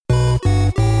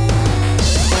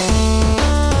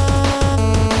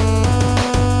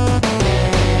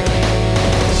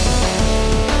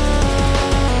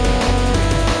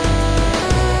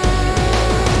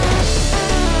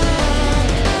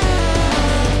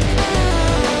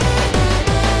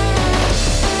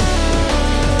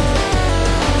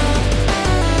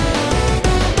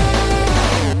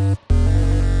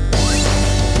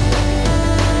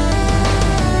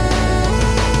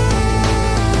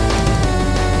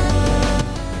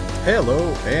Hello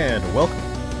and welcome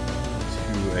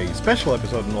to a special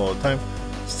episode in All the Time.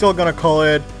 Still gonna call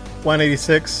it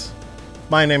 186.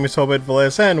 My name is Obed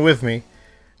Velez, and with me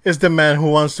is the man who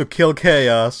wants to kill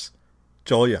chaos,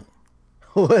 Joel Young.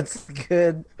 What's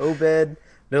good, Obed?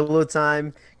 Middle of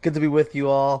time. Good to be with you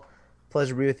all.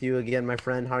 Pleasure to be with you again, my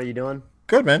friend. How are you doing?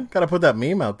 Good, man. Gotta put that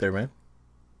meme out there, man.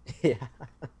 Yeah,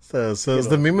 So good it's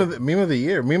the one. Good one. meme of the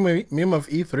year, meme of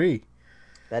E3.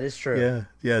 That is true.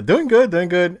 Yeah, doing good, doing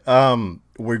good.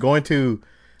 We're going to,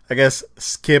 I guess,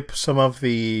 skip some of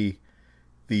the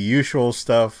usual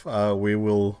stuff. We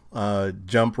will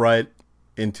jump right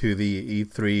into the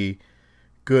E3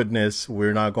 goodness.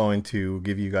 We're not going to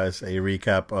give you guys a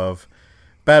recap of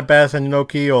Bad Batch and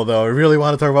Loki, although I really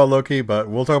want to talk about Loki, but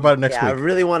we'll talk about it next Yeah, I week.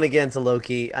 really want to get into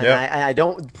Loki, and Yep. I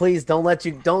don't. Please don't let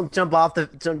you. Don't jump off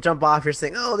jump off. You're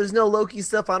saying, oh, there's no Loki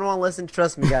stuff. I don't want to listen.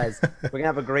 Trust me, guys. We're gonna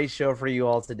have a great show for you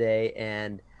all today,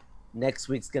 and next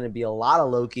week's gonna be a lot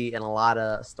of Loki and a lot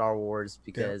of Star Wars Yeah.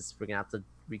 because we're gonna have to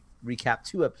recap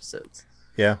two episodes.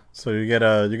 Yeah. So you get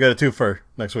a twofer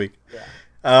next week.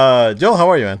 Yeah. Joel, how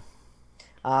are you, man?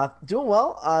 Doing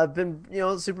well. I've been,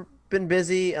 super been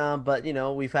busy, but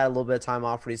we've had a little bit of time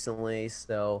off recently,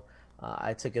 so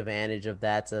I took advantage of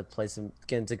that to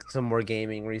get into some more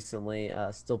gaming recently.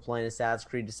 Still playing Assassin's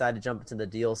Creed. Decided to jump into the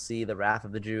DLC, The Wrath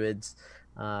of the Druids,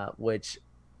 which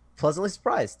pleasantly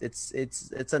surprised.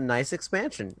 It's a nice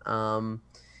expansion.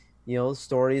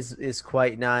 Story is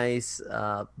quite nice.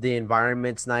 The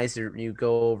environment's nice. You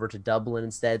go over to Dublin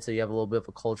instead, so you have a little bit of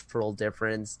a cultural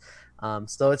difference.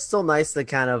 So it's still nice to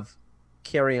kind of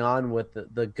carry on with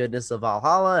the goodness of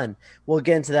Valhalla, and we'll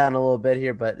get into that in a little bit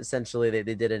here. But essentially,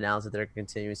 they did announce that they're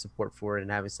continuing support for it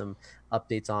and having some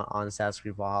updates on Assassin's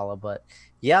Creed Valhalla. But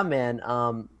yeah, man,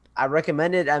 I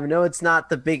recommend it. I know it's not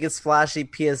the biggest flashy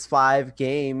PS5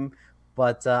 game,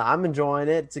 but I'm enjoying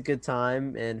it. It's a good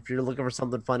time, and if you're looking for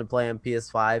something fun to play on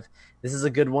PS5, this is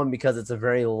a good one because it's a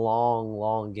very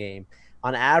long game.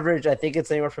 On average, I think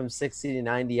it's anywhere from 60 to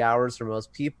 90 hours for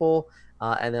most people.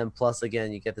 And then plus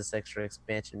again, you get this extra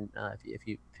expansion if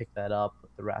you pick that up with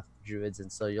the Wrath of the Druids,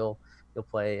 and so you'll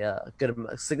play a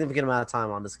significant amount of time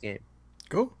on this game.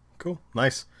 Cool, cool,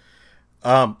 nice.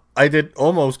 I did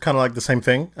almost kind of like the same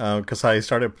thing because I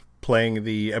started playing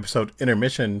the episode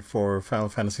intermission for Final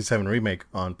Fantasy VII Remake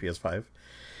on PS5,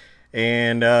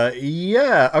 and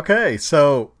yeah, okay,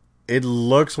 so it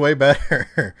looks way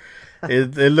better.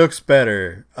 It looks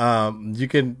better. You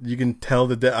can tell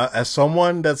that as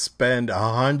someone that spent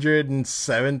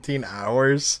 117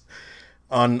 hours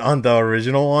on the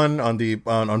original one on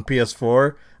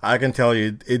PS4, I can tell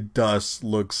you it does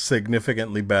look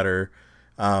significantly better.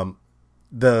 Um,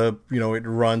 it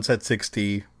runs at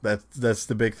 60. That's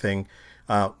the big thing.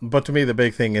 But to me the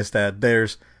big thing is that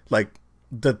there's like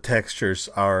the textures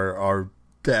are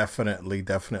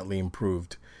definitely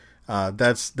improved.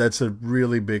 That's a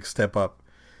really big step up.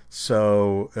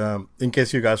 So in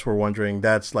case you guys were wondering,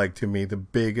 that's like to me the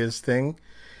biggest thing.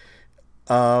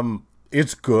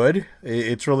 It's good.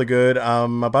 It's really good.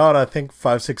 About I think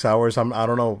 5 6 hours. I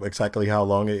don't know exactly how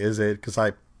long it is it because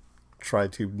I try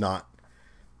to not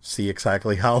see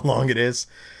exactly how long it is.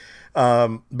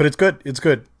 But it's good. It's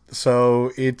good.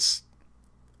 So I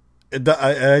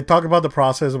talked about the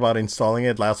process about installing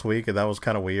it last week, and that was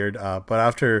kind of weird. But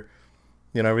after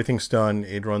everything's done,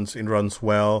 it runs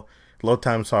well. Load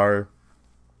times are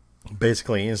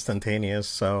basically instantaneous.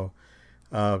 So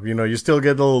you still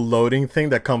get the little loading thing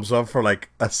that comes up for like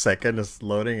a second. It's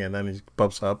loading and then it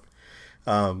pops up.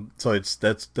 So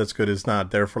that's good. It's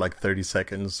not there for like 30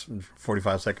 seconds,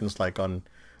 45 seconds like on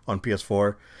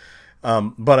PS4.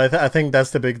 But I think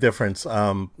that's the big difference.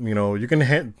 You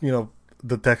can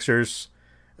the textures,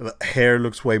 the hair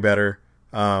looks way better.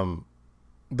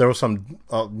 There was some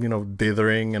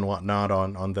dithering and whatnot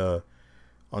on the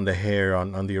hair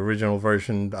on the original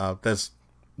version. That's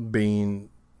being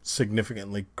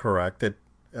significantly corrected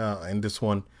in this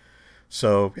one.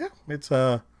 So yeah, it's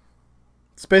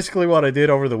basically what I did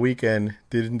over the weekend.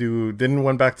 Didn't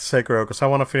went back to Sekiro because I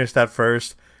want to finish that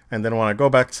first, and then when I go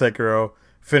back to Sekiro,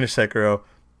 finish Sekiro,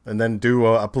 and then do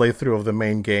a playthrough of the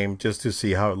main game just to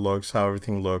see how it looks, how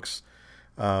everything looks.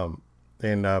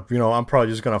 And I'm probably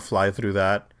just gonna fly through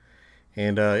that.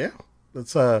 And yeah,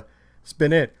 it's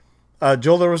been it.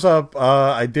 Joel, there was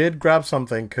I did grab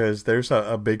something because there's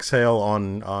a big sale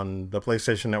on the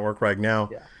PlayStation Network right now.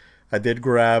 Yeah. I did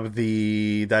grab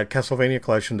that Castlevania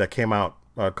collection that came out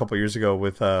a couple years ago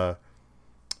with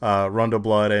Rondo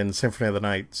Blood and Symphony of the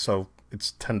Night. So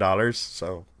it's $10.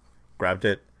 So grabbed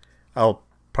it. I'll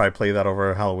probably play that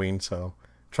over Halloween. So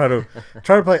try to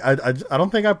play. I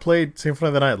don't think I played Symphony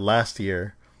of the Night last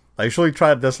year. I usually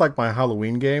try. That's like my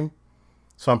Halloween game.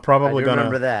 So I'm I probably do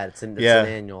remember gonna. that. It's an Yeah,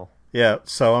 annual. yeah.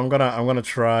 So I'm gonna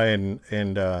try and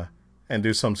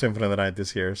do some Symphony of the Night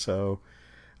this year. So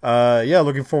yeah,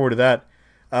 looking forward to that.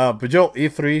 But Joe,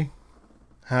 E3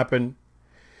 happened.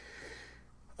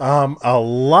 A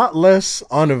lot less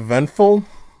uneventful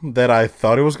that I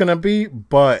thought it was gonna be,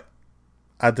 but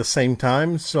at the same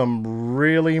time, some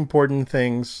really important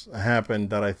things happened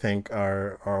that I think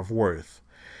are of worth.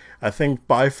 I think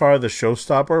by far the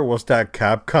showstopper was that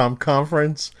Capcom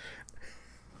conference.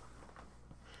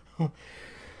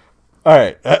 All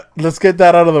right, let's get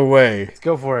that out of the way. Let's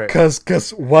go for it.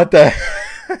 Cause what the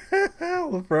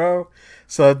hell, bro?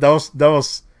 So that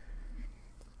was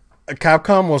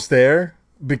Capcom was there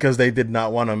because they did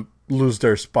not want to lose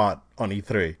their spot on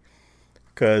E3.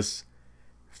 Because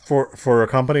for a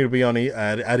company to be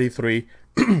at E3,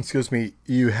 excuse me,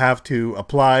 you have to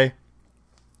apply,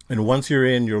 and once you're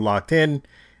in, you're locked in,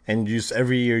 and you just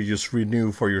every year you just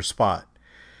renew for your spot.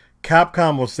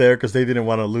 Capcom was there because they didn't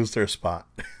want to lose their spot.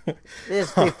 They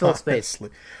filled space.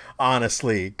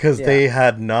 Honestly, because Yeah. they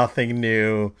had nothing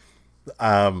new.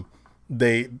 Um,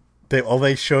 they all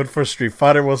they showed for Street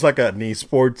Fighter was like an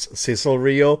esports sizzle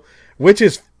reel, which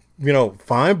is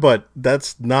fine, but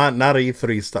that's not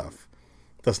E3 stuff.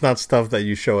 That's not stuff that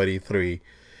you show at E3.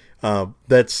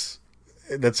 That's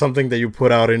something that you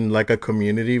put out in like a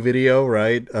community video,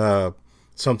 right?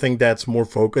 Something that's more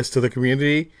focused to the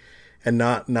community and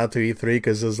not to E3,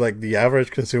 because it's like the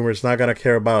average consumer is not gonna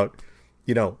care about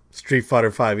Street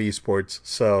Fighter Five esports.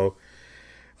 So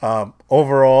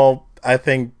overall, I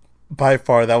think by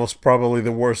far that was probably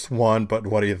the worst one. But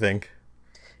what do you think?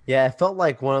 Yeah, it felt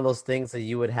like one of those things that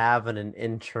you would have in an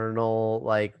internal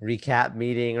like recap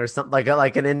meeting or something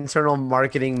like an internal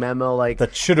marketing memo,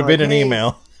 That should have like, been an hey,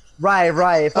 email.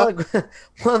 right. It felt like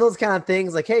one of those kind of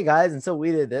things like, hey guys, and so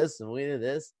we did this and we did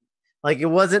this. Like it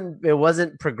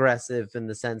wasn't progressive in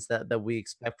the sense that we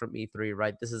expect from E3,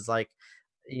 right? This is like,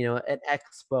 an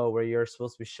expo where you're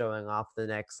supposed to be showing off the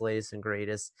next latest and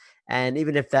greatest. And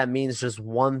even if that means just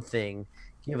one thing,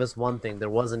 give us one thing. There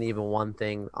wasn't even one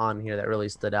thing on here that really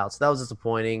stood out. So that was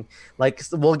disappointing. Like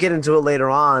we'll get into it later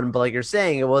on, but like you're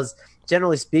saying, it was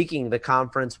generally speaking, the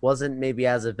conference wasn't maybe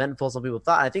as eventful as some people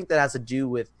thought. I think that has to do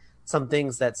with some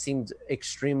things that seemed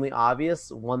extremely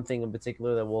obvious. One thing in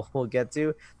particular that we'll get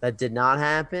to that did not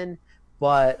happen.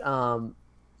 But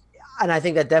and I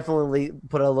think that definitely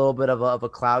put a little bit of a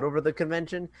cloud over the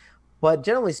convention. But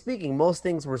generally speaking, most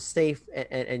things were safe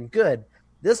and good.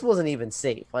 This wasn't even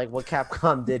safe, like what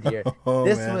Capcom did here. Oh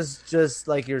This man. was just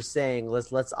like you're saying,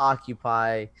 let's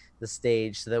occupy the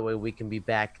stage so that way we can be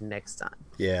back next time.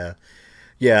 Yeah.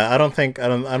 Yeah, I don't think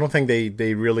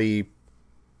they really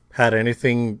had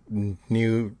anything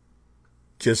new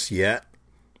just yet.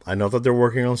 I know that they're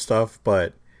working on stuff,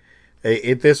 but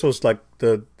this was like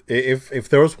if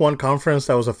there was one conference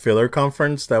that was a filler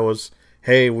conference that was,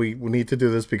 hey, we need to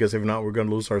do this because if not we're going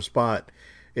to lose our spot,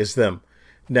 it's them.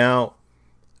 Now,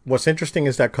 what's interesting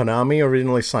is that Konami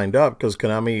originally signed up because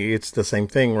Konami, it's the same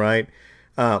thing, right?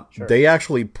 Sure. They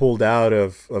actually pulled out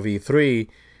of E3,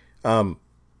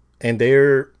 and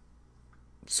they're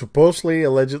supposedly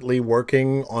allegedly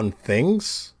working on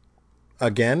things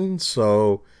again.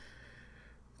 So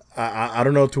I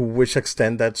don't know to which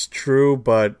extent that's true,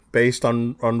 but based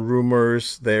on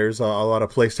rumors, there's a lot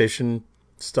of PlayStation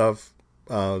stuff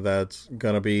that's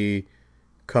gonna be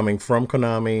coming from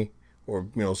Konami, or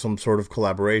some sort of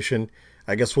collaboration.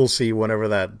 I guess we'll see whenever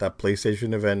that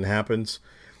PlayStation event happens.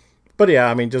 But yeah,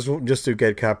 I mean, just to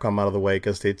get Capcom out of the way,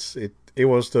 because it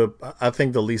was the, I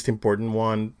think, the least important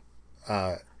one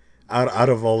uh, out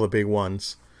of all the big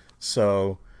ones.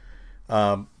 So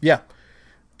yeah,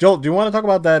 Joel, do you want to talk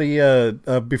about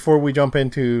that before we jump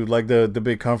into like the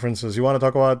big conferences? You want to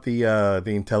talk about the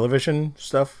Intellivision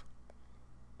stuff?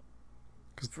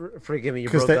 Forgive me, you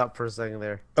Because broke that up for a second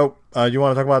there. oh, you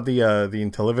want to talk about the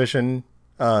Intellivision,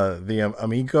 the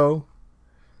Amigo,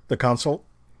 the console?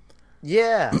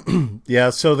 Yeah, Yeah,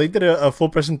 so they did a full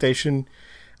presentation.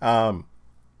 Um,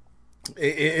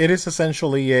 it is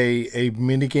essentially a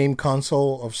mini game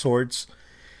console of sorts.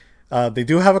 They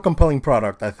do have a compelling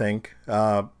product, I think.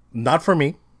 Not for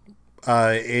me.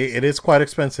 It is quite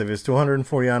expensive. It's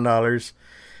 $249.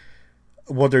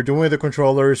 What they're doing with the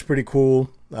controller is pretty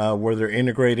cool. Where they're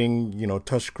integrating,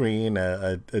 touchscreen,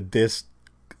 a disc,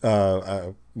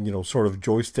 sort of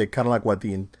joystick, kind of like what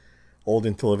the old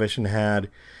Intellivision had.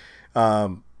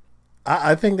 Um,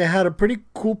 I think they had a pretty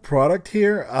cool product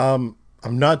here.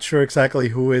 I'm not sure exactly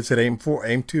who is it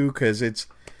aimed to, because it's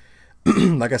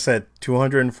like I said,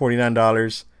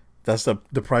 $249. That's the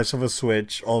price of a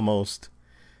Switch almost.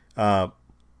 Uh,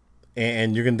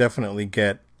 and you can definitely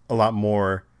get a lot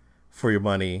more for your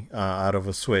money out of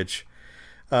a Switch.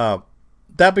 Uh,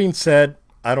 that being said,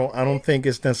 I don't think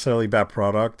it's necessarily a bad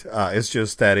product. It's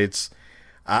just that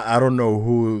I don't know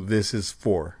who this is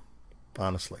for,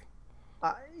 honestly.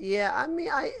 Yeah, I mean,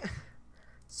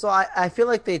 I feel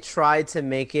like they tried to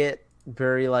make it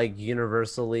very like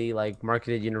universally, like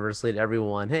marketed universally to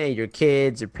everyone. Hey, your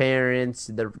kids, your parents,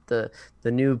 the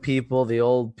new people, the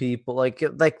old people, like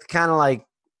kind of like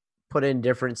put in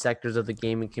different sectors of the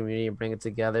gaming community and bring it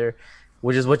together,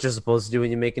 which is what you're supposed to do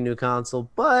when you make a new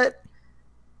console. But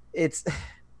it's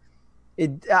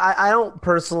I don't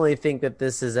personally think that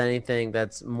this is anything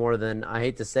that's more than, I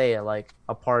hate to say it, like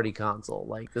a party console.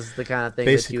 Like this is the kind of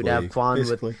thing that you'd have fun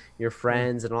with Basically, your yeah.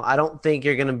 friends and all. I don't think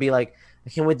you're gonna be like, I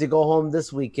can't wait to go home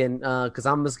this weekend because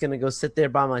I'm just gonna go sit there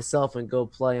by myself and go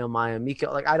play on my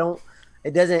Amico. Like I don't,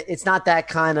 it doesn't, it's not that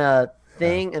kind of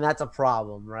Yeah. thing, and that's a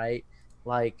problem, right?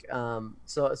 Like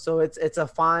so it's a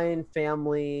fine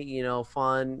family,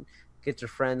 fun, get your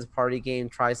friends party game,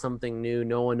 try something new.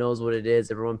 No one knows what it is.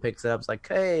 Everyone picks it up. It's like,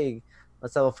 hey,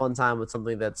 let's have a fun time with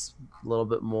something that's a little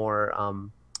bit more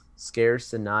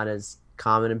scarce and not as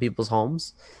common in people's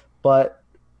homes. But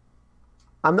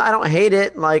I don't hate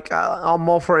it. Like I'm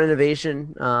all for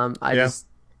innovation. I Yeah. just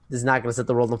This is not going to set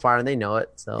the world on fire, and they know it.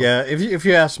 So Yeah, if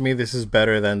you ask me, this is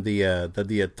better than the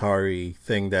Atari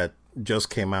thing that just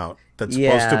came out. That's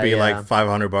supposed to yeah, be like yeah,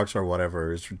 $500 or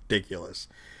whatever. It's ridiculous.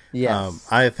 yes,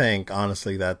 I think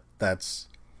honestly that's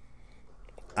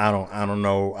I don't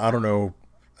know.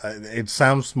 It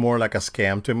sounds more like a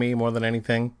scam to me more than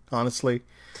anything, honestly.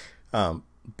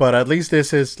 But at least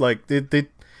this is like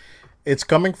it's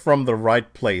coming from the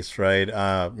right place, right?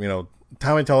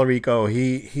 Tommy Tallarico,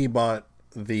 he bought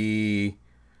the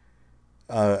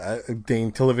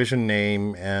the television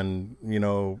name, and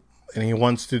and he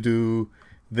wants to do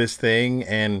this thing,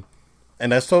 and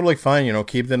that's totally fine.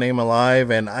 Keep the name alive,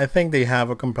 and I think they have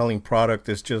a compelling product.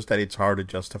 It's just that it's hard to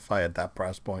justify at that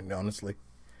price point, honestly.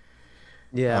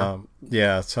 yeah.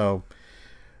 Yeah, so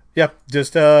yeah,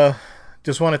 just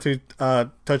wanted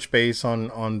to touch base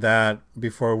on that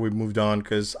before we moved on,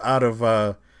 because out of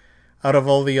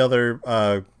all the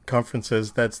other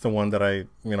conferences, that's the one that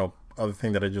other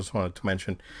thing that I just wanted to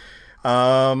mention.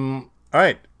 All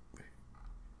right,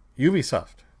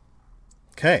 Ubisoft.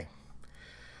 Okay,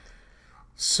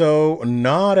 so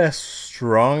not as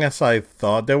strong as I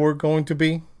thought they were going to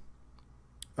be,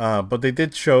 but they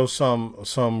did show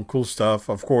some cool stuff.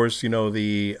 Of course, the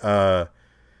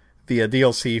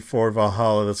DLC for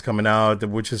Valhalla that's coming out,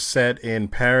 which is set in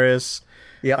Paris.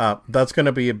 Yep. That's going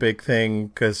to be a big thing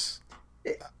because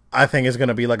I think it's going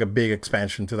to be like a big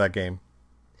expansion to that game.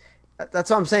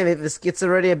 That's what I'm saying. This gets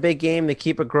already a big game. They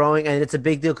keep it growing, and it's a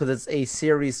big deal because it's a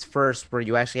series first, where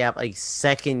you actually have a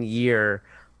second year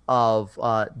of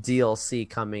DLC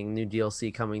coming, new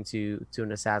DLC coming to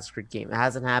an Assassin's Creed game. It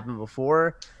hasn't happened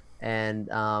before, and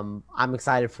I'm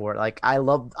excited for it. Like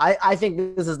I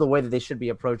think this is the way that they should be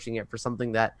approaching it for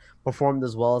something that performed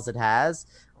as well as it has.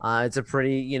 It's a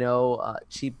pretty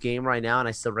cheap game right now, and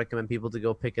I still recommend people to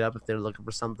go pick it up if they're looking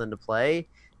for something to play,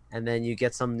 and then you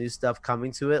get some new stuff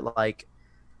coming to it. Like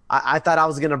I thought I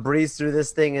was gonna breeze through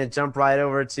this thing and jump right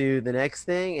over to the next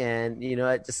thing, and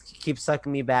it just keeps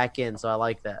sucking me back in. So I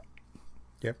like that.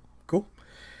 Yep, cool.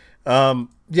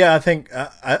 Yeah, I think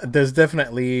there's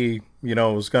definitely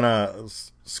was gonna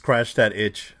scratch that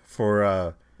itch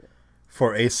for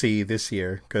AC this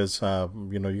year, because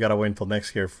you gotta wait until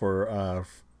next year for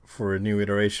a new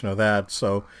iteration of that.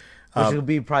 So Which will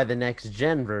be probably the next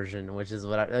gen version, which is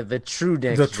the true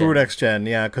the next true gen. next gen,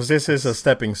 yeah, because this is a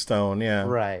stepping stone, yeah,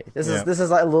 Right. This is yeah, this is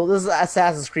like this is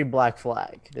Assassin's Creed Black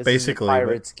Flag. This is the basically,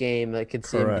 but pirates game that could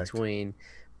sit in correct. between.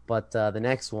 But the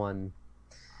next one,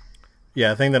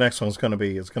 Yeah, I think the next one's gonna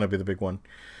be the big one.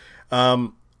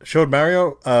 Showed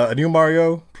Mario, a new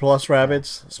Mario plus yeah.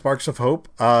 Rabbids Sparks of Hope.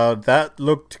 That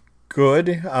looked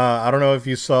good. I don't know if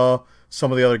you saw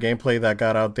some of the other gameplay that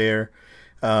got out there.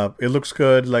 It looks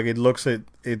good. Like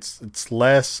it's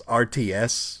less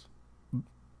RTS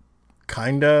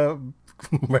kinda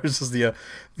versus the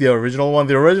original one.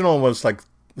 The original was like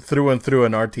through and through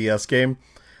an RTS game.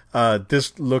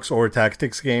 This looks, or a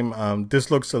tactics game.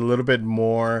 This looks a little bit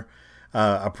more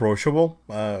approachable.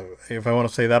 If I want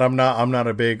to say that, I'm not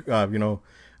a big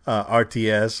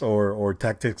RTS or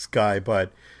tactics guy,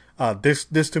 but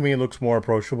this to me looks more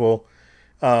approachable.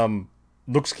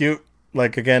 Looks cute.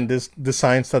 Like, again, this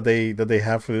designs that they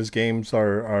have for these games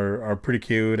are pretty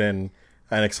cute and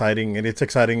exciting, and it's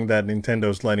exciting that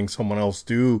Nintendo's letting someone else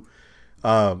do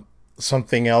uh,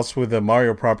 something else with the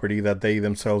Mario property that they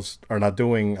themselves are not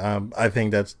doing. I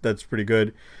think that's pretty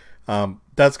good.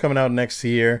 that's coming out next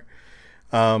year.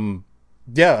 Um,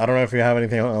 yeah, I don't know if you have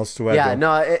anything else to add, Yeah, Joe.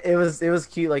 no, it was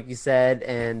cute like you said,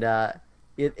 and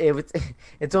it was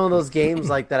it's one of those games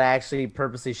like that I actually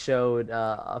purposely showed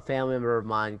a family member of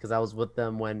mine because I was with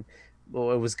them when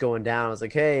it was going down. I was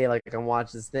like, hey, like I'm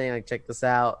watching this thing, like check this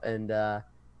out, and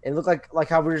it looked like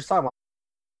how we were just talking about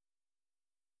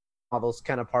all those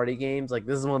kind of party games. Like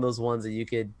this is one of those ones that you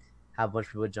could have a bunch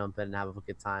of people jump in and have a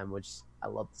good time, which I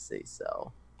love to see.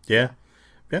 So Yeah, yeah.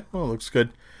 yeah, well, looks good.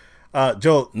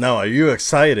 Joel, now are you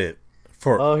excited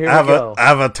for Oh, here we go.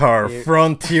 Avatar: Here-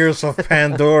 Frontiers of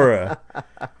Pandora?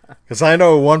 Because I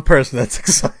know one person that's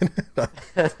excited.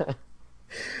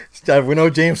 We know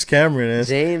James Cameron is.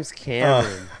 James Uh,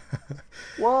 Cameron.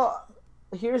 Well,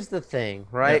 here's the thing,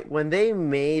 yeah, right? When they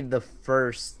made the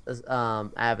first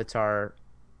Avatar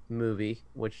movie,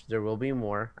 which there will be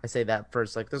more. I say that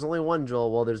first, like there's only one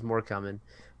Joel. Well, there's more coming.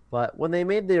 But when they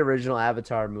made the original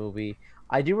Avatar movie,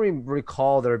 I do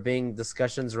recall there being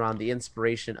discussions around the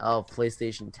inspiration of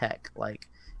PlayStation tech, like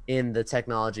in the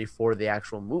technology for the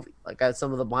actual movie. Like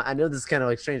some of the, I know this is kind of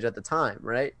like strange at the time,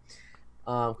 right?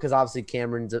 Because obviously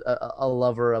Cameron's a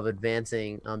lover of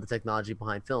advancing the technology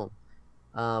behind film.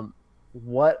 Um,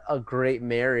 what a great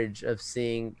marriage of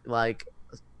seeing like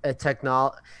a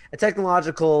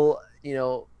technological,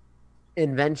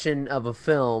 invention of a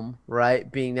film,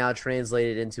 right, being now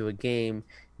translated into a game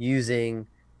using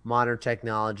modern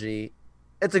technology.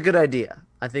 It's a good idea.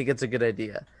 I think it's a good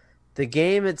idea. The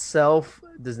game itself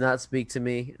does not speak to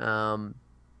me.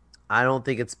 I don't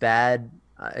think it's bad.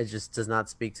 It just does not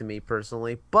speak to me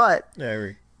personally. But yeah, I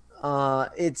agree.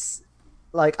 it's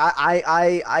like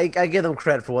I give them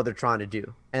credit for what they're trying to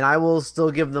do, and I will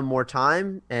still give them more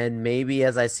time. And maybe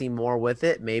as I see more with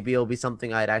it, maybe it'll be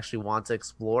something I'd actually want to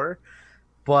explore.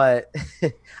 But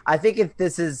I think if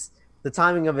this is the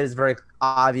timing of it is very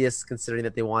obvious, considering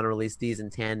that they want to release these in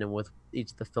tandem with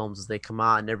each of the films as they come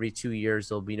out, and every 2 years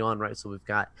there'll be one, right? So we've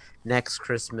got next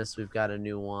Christmas, we've got a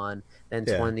new one, then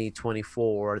Yeah.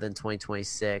 2024, then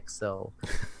 2026. So,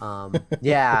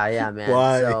 yeah, man.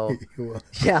 Why? So,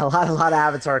 yeah, a lot of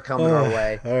Avatar coming our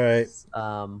way. All right.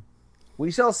 Um,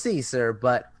 we shall see, sir.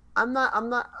 But I'm not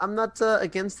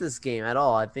against this game at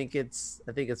all. I think it's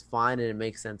fine and it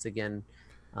makes sense again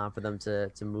for them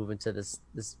to move into this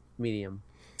medium.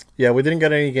 Yeah, we didn't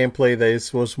get any gameplay.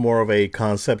 This was more of a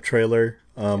concept trailer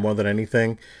Yeah, more than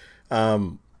anything.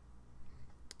 Um,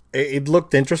 it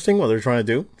looked interesting what they're trying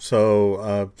to do,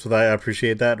 so that I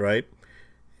appreciate that, right?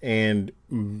 And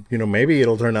maybe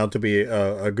it'll turn out to be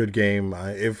a good game.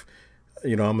 If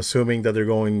I'm assuming that they're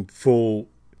going full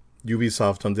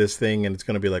Ubisoft on this thing, and it's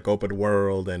going to be like open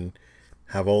world and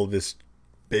have all this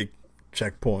big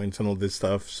checkpoints and all this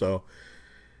stuff. So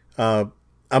uh,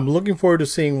 I'm looking forward to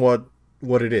seeing what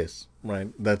it is. Right,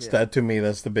 yeah, that to me.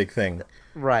 That's the big thing.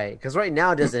 right. Because right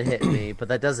now it doesn't hit me, but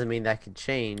that doesn't mean that can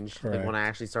change. Like when I Correct.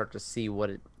 actually start to see what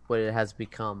it has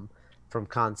become from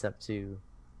concept to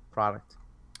product.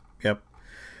 Yep.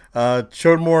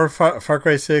 Showed more Far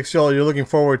Cry 6. Y'all, you're looking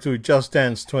forward to Just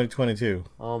Dance 2022.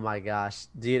 Oh my gosh,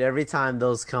 dude! Every time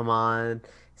those come on,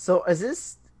 so is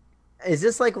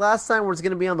this like last time where it's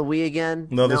gonna be on the Wii again?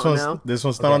 No, No, no. this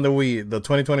one's not Okay. on the Wii. The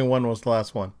 2021 was the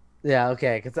last one. Yeah,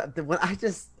 okay. Because when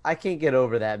I can't get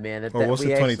over that, man. That, Or that was it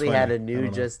we actually had 2020? a I new don't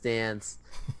know. Just Dance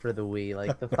for the Wii.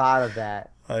 Like the thought of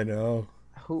that. I know.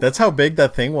 Who That's how big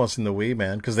that thing was in the Wii,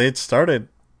 man. Because it started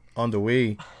on the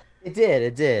Wii. it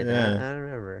did. Yeah. I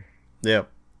remember.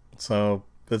 Yep. So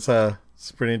it's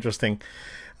pretty interesting.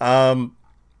 Um,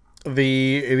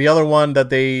 the other one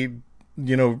that they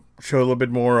show a little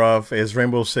bit more of is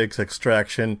Rainbow Six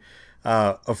Extraction.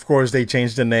 Of course, they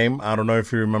changed the name. I don't know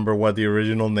if you remember what the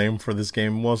original name for this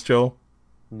game was, Joe.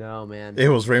 No, man. It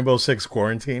was Rainbow Six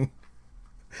Quarantine.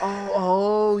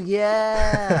 Oh,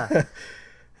 yeah.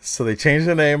 So they changed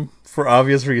the name for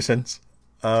obvious reasons.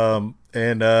 And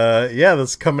yeah,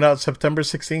 that's coming out September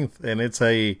 16th, and it's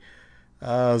a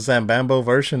Zambambo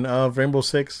version of Rainbow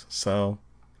Six. So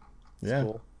It's yeah,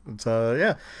 cool. it's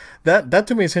yeah, that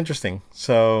to me is interesting.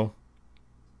 So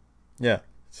yeah,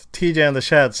 it's TJ in the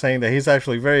chat saying that he's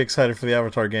actually very excited for the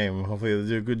Avatar game. Hopefully they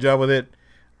do a good job with it.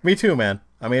 Me too, man.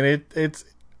 I mean,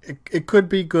 it could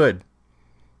be good.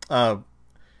 Uh,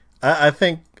 I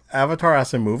think Avatar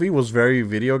as a movie was very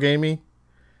video gamey.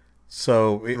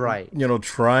 So Right.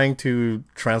 trying to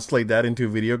translate that into a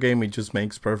video game, it just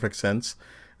makes perfect sense.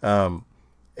 Um,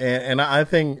 and I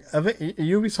think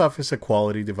Ubisoft is a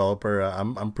quality developer.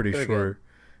 I'm pretty They're good. sure.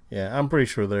 Yeah, I'm pretty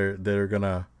sure they're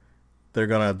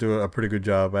gonna do a pretty good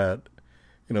job at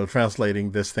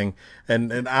translating this thing.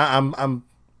 And I'm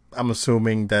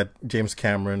assuming that James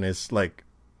Cameron is like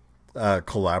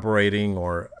collaborating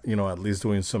or at least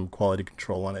doing some quality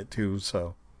control on it too.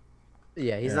 So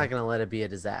Yeah, he's yeah, not going to let it be a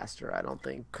disaster. I don't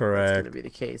think that's going to correct. be the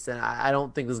case. And I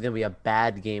don't think this is going to be a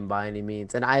bad game by any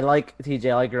means. And I like,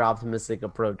 TJ, I like your optimistic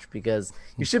approach because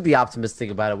you should be optimistic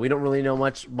about it. We don't really know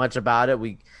much about it.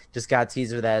 We just got a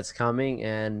teaser that it's coming,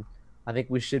 and I think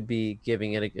we should be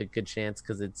giving it a good chance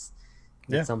because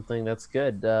Yeah, it's something that's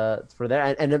good for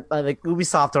that. And like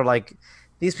Ubisoft are like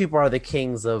these people are the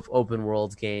kings of open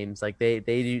world games. Like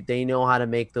they know how to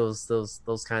make those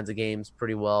kinds of games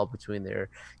pretty well between their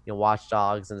Watch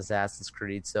Dogs and Assassin's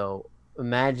Creed. So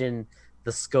imagine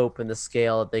the scope and the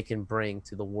scale that they can bring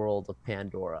to the world of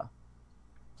Pandora.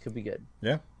 Could be good.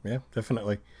 yeah, yeah,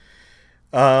 definitely.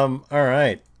 All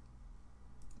right,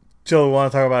 Jill, we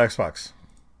want to talk about Xbox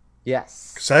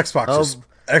Yes. because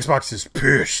Xbox is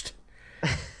pissed.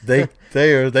 They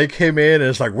came in and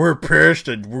it's like we're pissed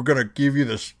and we're gonna give you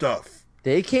the stuff.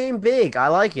 They came big. I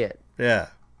like it. Yeah,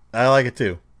 I like it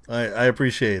too. I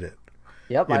appreciate it.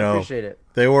 Yep, You I know, appreciate it.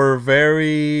 they were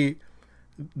very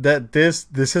that this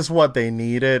is what they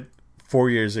needed 4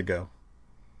 years ago.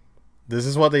 This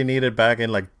is what they needed back in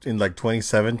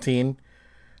 2017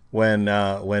 when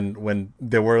they were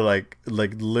they were like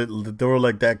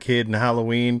that kid in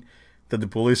Halloween that the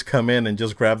police come in and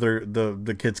just grab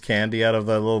the kid's candy out of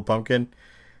the little pumpkin,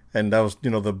 and that was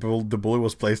the bully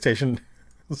was PlayStation.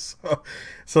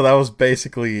 so that was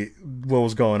basically what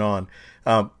was going on.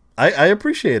 I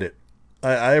appreciate it.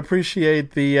 I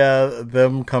appreciate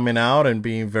them coming out and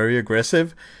being very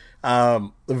aggressive.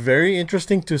 Very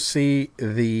interesting to see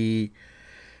the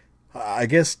I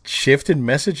guess shift in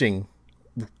messaging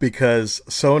because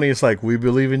Sony is like, we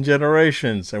believe in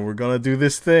generations and we're gonna do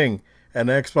this thing, and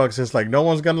Xbox is like, no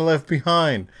one's gonna left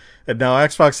behind, and now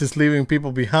Xbox is leaving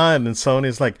people behind, and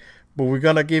Sony's like, but we're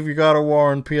gonna give you God of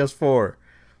War on PS4.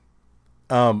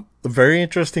 Very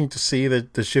interesting to see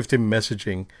the shift in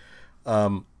messaging.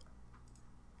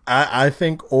 I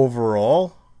think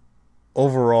overall,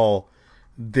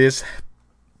 this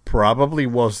probably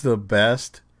was the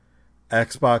best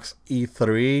Xbox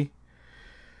E3.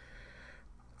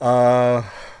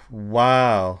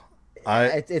 Wow.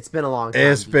 It's been a long time.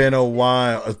 It's been a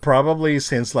while. Probably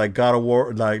since like God of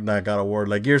War, like not God of War,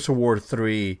 like Gears of War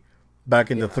 3 back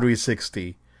in the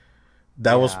 360.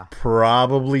 That was Yeah.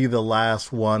 probably the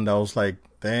last one that was like,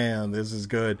 damn, this is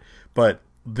good. But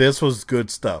this was good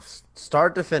stuff.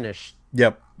 Start to finish.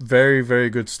 Yep, very, very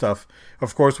good stuff.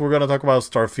 Of course, we're going to talk about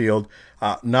Starfield.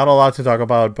 Not a lot to talk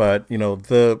about, but,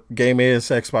 the game is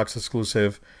Xbox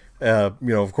exclusive.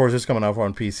 Of course, it's coming out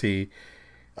on PC.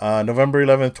 November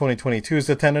 11th, 2022 is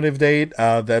the tentative date.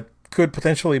 That could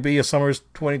potentially be a summer's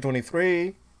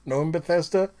 2023, knowing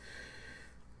Bethesda.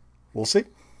 We'll see.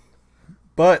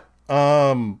 But,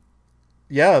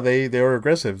 yeah, they were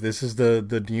aggressive. This is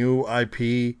the new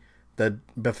IP that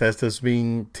Bethesda's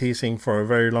been teasing for a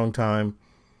very long time,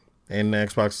 and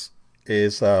Xbox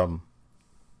is the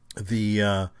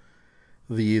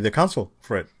console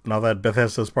for it. Now that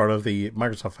Bethesda's part of the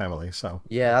Microsoft family, so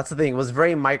Yeah, that's the thing. It was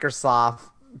very Microsoft,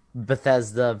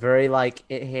 Bethesda, very like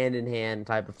hand in hand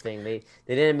type of thing. They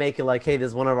didn't make it like, hey, this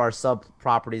is one of our sub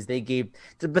properties. They gave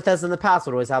to Bethesda in the past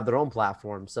would always have their own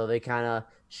platform, so they kind of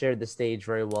shared the stage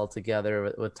very well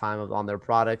together with time on their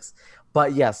products.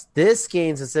 But yes, this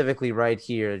game specifically right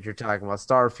here that you're talking about,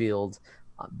 Starfield,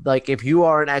 like if you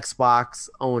are an Xbox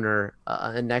owner,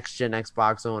 a next gen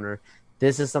Xbox owner,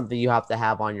 this is something you have to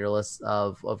have on your list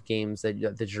of games that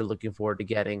you're looking forward to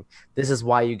getting. This is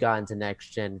why you got into next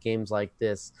gen games like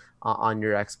this on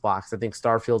your Xbox. I think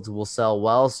Starfield will sell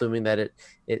well, assuming that it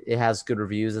has good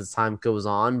reviews as time goes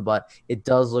on. But it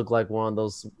does look like one of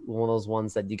those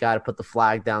ones that you got to put the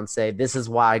flag down, say this is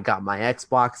why I got my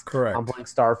Xbox. correct. I'm playing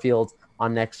Starfield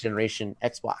on next generation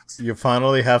Xbox. You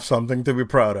finally have something to be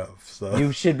proud of. So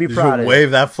You should be you proud should of wave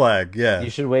it. that flag. Yeah,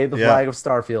 You should wave the Yep. flag of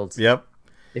Starfield. Yep,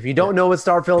 If you don't know what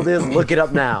Starfield is, look it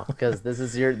up now because this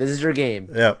is your game.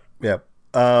 yep, yep.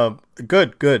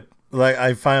 Good. Like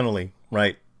I finally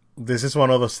right. This is one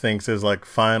of those things. Is like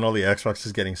finally Xbox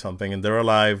is getting something, and they're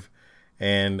alive,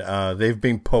 and they've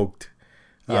been poked.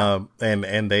 Yeah.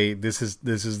 And this is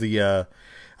the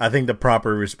I think the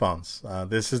proper response.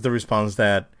 This is the response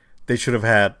that they should have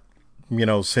had,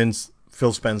 since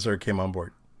Phil Spencer came on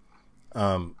board.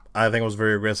 I think it was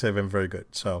very aggressive and very good.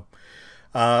 So,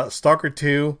 Stalker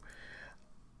 2,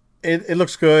 it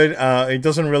looks good. It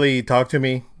doesn't really talk to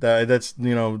me. That's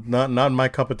not my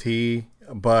cup of tea,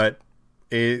 but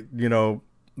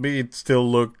it still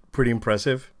looked pretty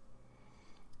impressive.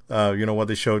 What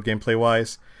they showed gameplay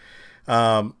wise.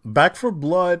 Back for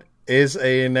Blood is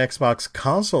an Xbox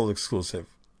console exclusive.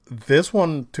 This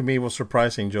one to me was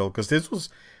surprising, Joel, because this was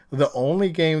the only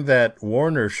game that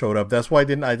Warner showed up. That's why I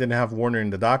didn't have Warner in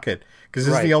the docket because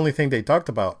this is the Right. only thing they talked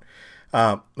about.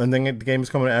 And then the game is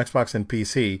coming to Xbox and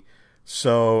PC.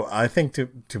 So I think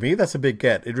to me that's a big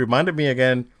get. It reminded me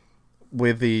again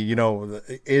with the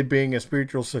it being a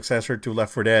spiritual successor to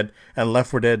Left 4 Dead and Left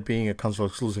 4 Dead being a console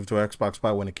exclusive to Xbox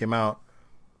by when it came out.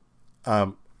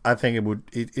 I think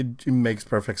it makes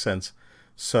perfect sense.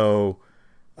 So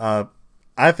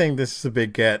I think this is a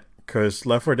big get because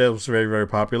Left 4 Dead was very, very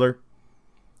popular.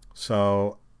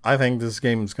 So I think this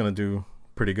game is going to do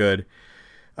pretty good.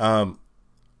 Um,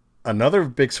 Another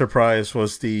big surprise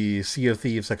was the Sea of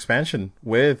Thieves expansion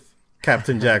with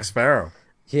Captain Jack Sparrow.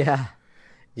 Yeah.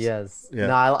 Yes. Yeah,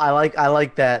 No, I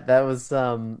like that. That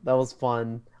was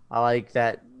fun. I like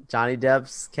that Johnny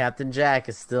Depp's Captain Jack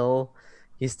is still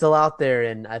he's still out there,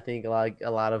 and I think like a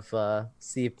lot of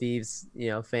Sea of Thieves,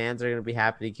 fans are gonna be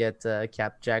happy to get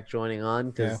Cap Jack joining on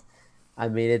yeah. because I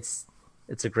mean it's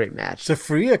a great It's match. a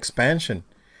free expansion.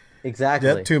 That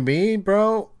Exactly. to me,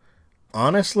 bro.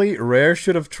 Honestly, Rare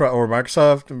should have tried, or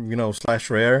Microsoft, slash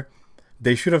Rare,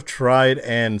 they should have tried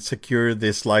and secured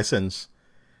this license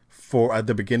for at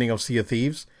the beginning of Sea of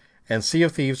Thieves, and Sea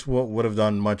of Thieves would have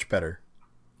done much better,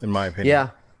 in my opinion, Yeah.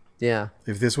 Yeah.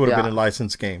 if this would have been Yeah. a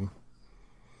licensed game.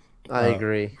 I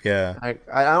agree. Yeah,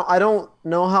 I don't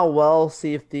know how well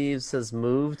Sea of Thieves has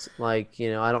moved. Like,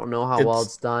 I don't know how well it's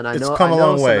it's done. I it's know come I a know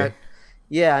long some way.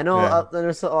 yeah, I know Yeah,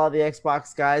 there's a lot of the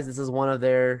Xbox guys. This is one of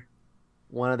their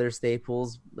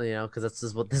staples, because this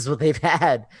is what they've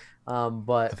had. I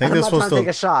But think I'm this not was trying to take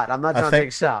the. a shot. I'm not I trying to take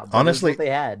think a shot, but this is what honestly, they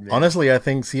had, man. honestly, I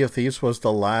think Sea of Thieves was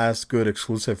the last good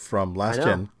exclusive from I last know.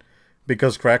 gen,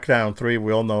 because Crackdown 3,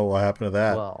 we all know what happened to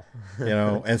that. Well,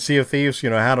 And Sea of Thieves,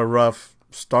 had a rough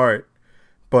start,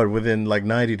 but within like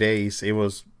 90 days, it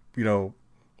was, you know,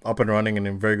 up and running and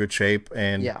in very good shape.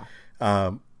 yeah,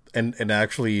 Um, and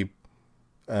actually,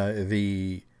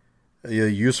 the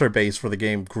user base for the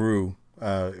game grew,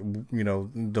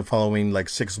 the following like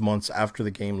 6 months after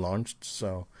the game launched.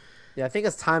 So yeah. I think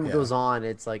as time yeah, goes on,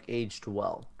 it's like aged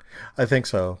well. I think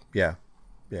so. Yeah.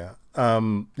 Yeah.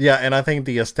 Yeah. And I think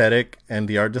the aesthetic and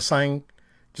the art design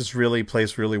just really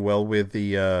plays really well with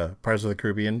the Pirates of the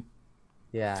Caribbean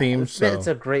Yeah, theme. it's So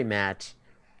a great match.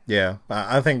 yeah,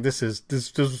 I think this was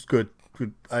good.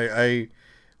 Good.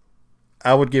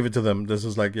 I would give it to them. This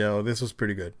is like, this was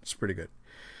pretty good. It's pretty good.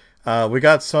 We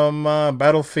got some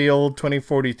Battlefield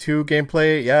 2042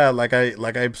 gameplay. Yeah, like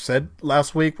I said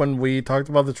last week when we talked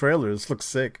about the trailer, this looks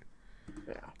sick.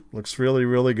 Yeah, Looks really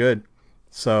really good.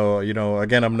 So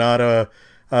again, I'm not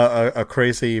a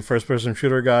crazy first person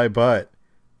shooter guy, but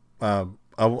I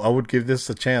would give this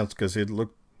a chance because it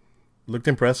looked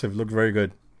impressive. Looked very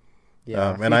good.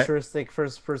 yeah. And I Futuristic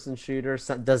first-person shooter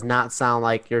does not sound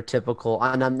like your typical.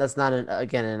 And that's not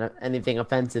again anything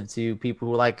offensive to people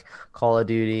who like Call of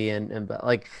Duty and but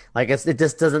it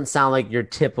just doesn't sound like your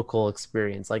typical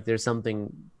experience. Like there's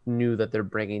something new that they're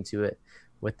bringing to it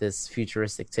with this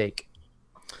futuristic take.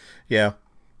 Yeah,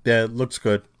 yeah, it looks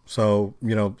good. So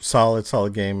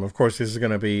solid game. Of course, this is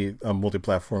gonna be a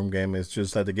multi-platform game. It's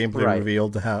just that the gameplay Right.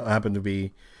 revealed happened to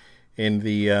be in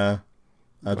the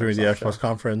during the Microsoft Xbox show.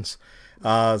 conference.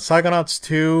 Psychonauts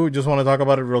 2. Just want to talk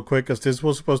about it real quick because this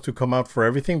was supposed to come out for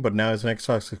everything, but now it's an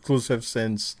Xbox exclusive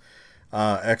since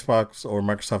Xbox or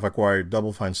Microsoft acquired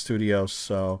Double Fine Studios.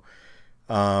 So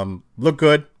look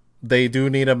good. They do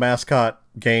need a mascot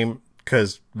game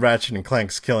because Ratchet and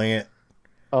Clank's killing it.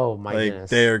 Oh my Like goodness.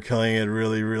 they're killing it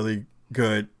really, really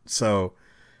good. So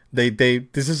they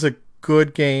this is a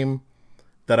good game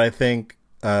that I think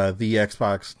the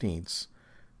Xbox needs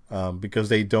because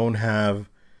they don't have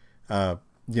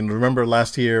remember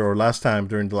last year or last time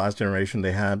during the last generation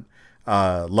they had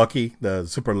Lucky, the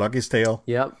Super Lucky's Tale.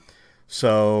 Yep.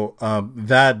 So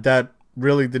that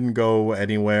really didn't go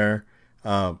anywhere.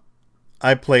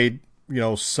 I played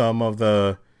some of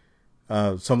that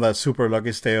Super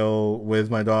Lucky Tale with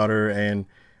my daughter, and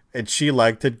she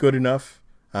liked it good enough.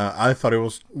 I thought it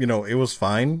was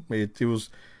fine. It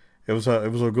was a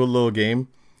good little game,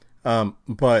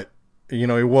 but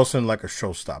it wasn't like a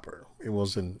showstopper.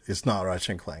 It's not Ratchet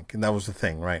and Clank, and that was the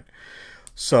thing, right?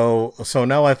 So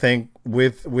now I think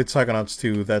with Psychonauts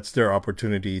 2, that's their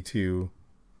opportunity to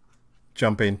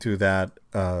jump into that.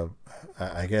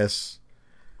 I guess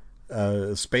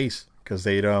space because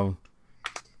they don't.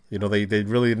 They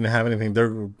really didn't have anything. They're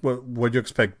what you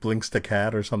expect? Blinks the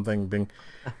cat or something?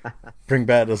 Bring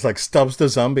back it's like Stubbs the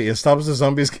zombie. And Stubbs the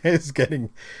zombie is getting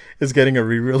a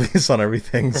re-release on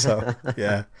everything. So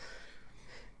yeah,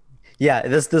 Yeah,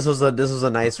 this was a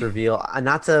nice reveal.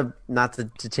 Not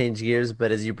to change gears,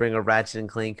 but as you bring a Ratchet and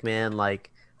Clank, man,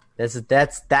 like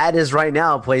That is right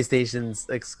now PlayStation's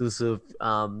exclusive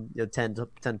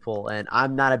 10 pull, and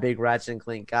I'm not a big Ratchet and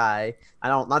Clank guy. I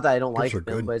don't Not that I don't Those are like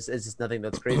them, good. but it's just nothing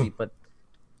that's crazy. But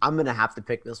I'm gonna have to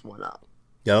pick this one up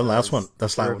Yeah, the last one.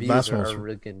 because the reviews Last one was are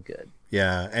really good.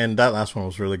 yeah, and that last one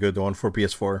was really good. The one for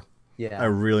PS4. I Yeah,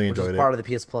 really which is enjoyed it. part of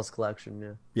the PS Plus collection.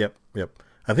 Yeah. Yep, yep.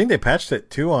 I think they patched it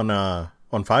too on Oh,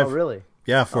 five. really?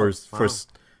 Yeah, Oh, for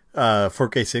wow.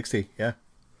 4K 60. Yeah.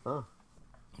 Huh.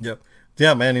 Yep.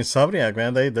 Yeah, man, Insomniac,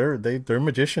 man, they're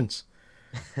magicians.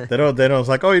 They don't. It's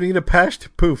like, oh, you need a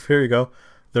patch. Poof, here you go.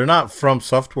 They're not From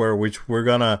Software, which we're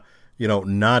gonna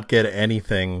not get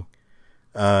anything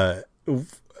from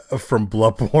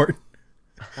Bloodborne.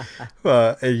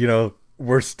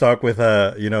 We're stuck with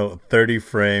 30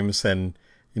 frames and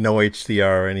no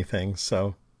HDR or anything.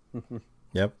 So,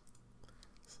 yep.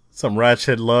 Some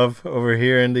Ratchet love over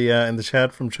here in the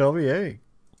chat from Shelby. Hey.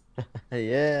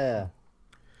 Yeah,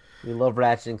 we love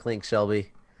Ratchet and Clank,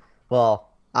 Shelby. Well,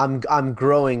 I'm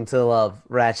growing to love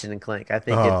Ratchet and Clank. I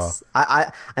think Oh, it's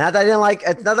not that I didn't like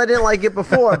it's not that I didn't like it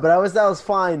before, but that was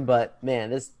fine. But man,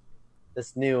 this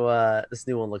new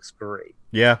one looks great.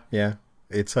 yeah, yeah.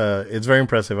 It's very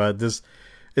impressive.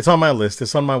 It's on my list.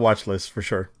 It's on my watch list for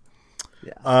sure.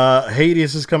 Yeah.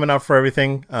 Hades is coming out for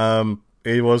everything.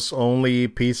 It was only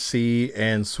PC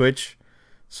and Switch,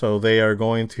 so they are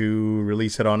going to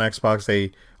release it on Xbox.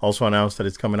 They also announced that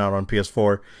it's coming out on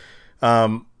PS4.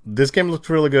 This game looks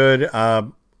really good.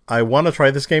 I want to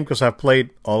try this game because I've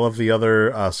played all of the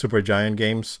other Super Giant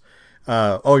games.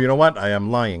 Oh, you know what? I am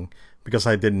lying because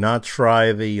I did not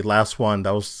try the last one.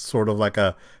 That was sort of like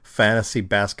a fantasy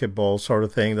basketball sort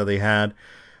of thing that they had.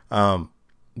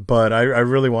 But I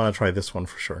really want to try this one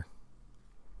for sure.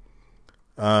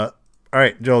 All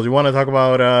right, Joel, do you want to talk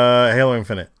about Halo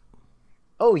Infinite?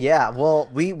 Oh yeah. Well,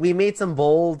 we made some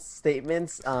bold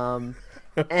statements. And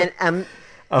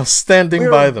I was standing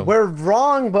by them. we're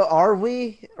wrong, but are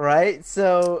we? Right?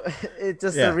 So it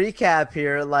just to Yeah. recap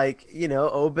here, like,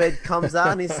 Obed comes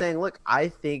out and he's saying, look, I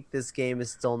think this game is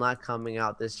still not coming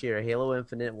out this year. Halo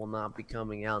Infinite will not be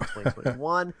coming out in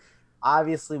 2021.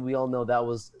 Obviously, we all know that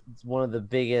was one of the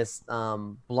biggest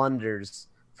blunders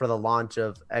for the launch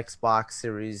of Xbox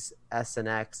Series S and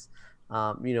X.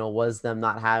 Was them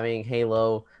not having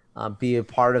Halo be a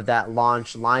part of that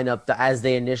launch lineup as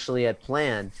they initially had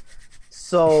planned.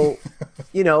 So,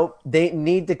 they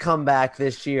need to come back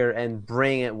this year and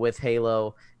bring it with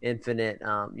Halo Infinite.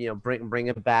 Bring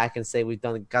it back and say we've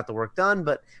got the work done,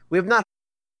 but we have not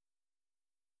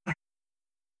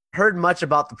heard much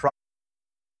about the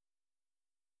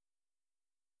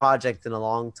project in a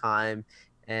long time,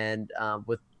 and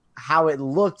with how it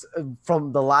looked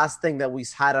from the last thing that we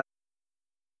had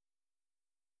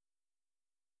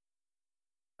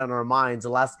on our minds, the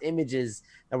last images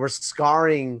that were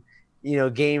scarring,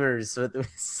 gamers with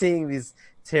seeing these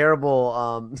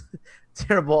terrible,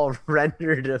 terrible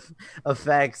rendered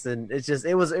effects, and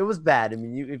it was bad. I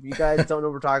mean, if you guys don't know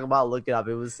what we're talking about, look it up.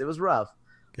 It was rough.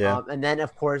 Yeah. And then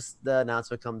of course the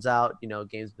announcement comes out.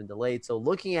 Game's been delayed. So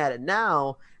looking at it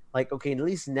now, like, okay, at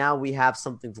least now we have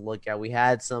something to look at. We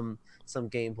had some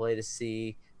gameplay to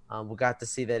see. We got to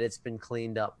see that it's been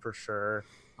cleaned up for sure.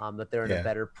 That they're in a Yeah.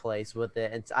 better place with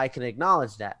it, and I can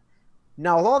acknowledge that.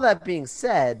 Now, with all that being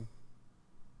said,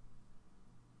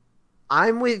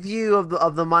 I'm with you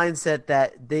of the mindset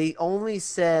that they only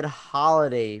said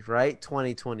holiday, right?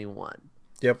 2021.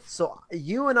 Yep. So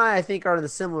you and I think, are in the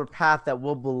similar path that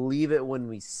we'll believe it when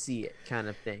we see it, kind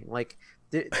of thing. Like,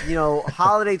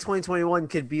 holiday 2021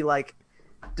 could be like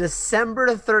December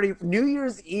to 30, New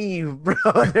Year's Eve, bro.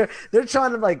 They're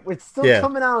trying to, like, it's still Yeah.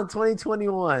 coming out in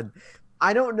 2021.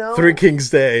 I don't Three know.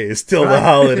 Kings Day is still the Right.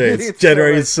 holidays. It's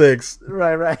January like, 6th.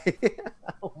 right.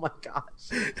 Oh my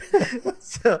gosh.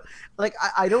 So, like,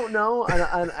 I don't know,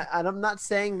 and I'm not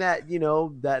saying that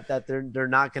that they're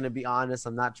not going to be honest.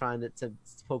 I'm not trying to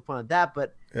poke fun at that,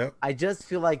 but Yep. I just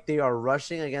feel like they are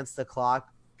rushing against the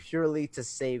clock purely to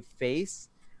save face.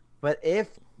 But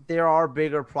if there are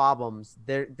bigger problems,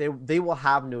 they will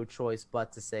have no choice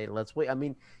but to say, let's wait. I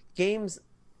mean, games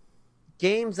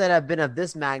that have been of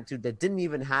this magnitude that didn't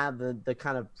even have the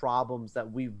kind of problems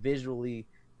that we visually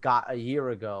got a year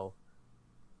ago.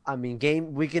 I mean,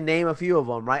 we can name a few of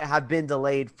them, right? Have been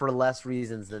delayed for less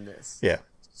reasons than this. Yeah.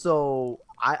 So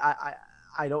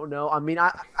I don't know. I mean,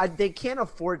 they can't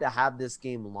afford to have this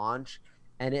game launch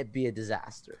and it be a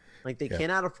disaster. Like, they Yeah.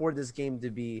 cannot afford this game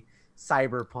to be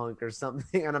Cyberpunk or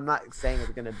something. And I'm not saying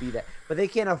it's going to be that, but they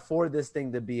can't afford this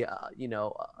thing to be a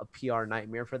PR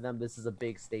nightmare for them. This is a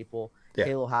big staple Yeah.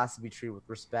 Halo has to be treated with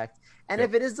respect. And Yep.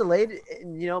 if it is delayed,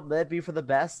 let it be for the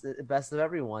best of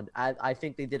everyone. I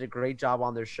think they did a great job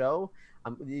on their show.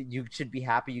 You should be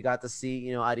happy you got to see,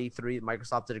 at E3,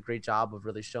 Microsoft did a great job of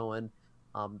really showing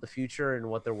the future and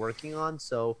what they're working on.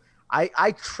 So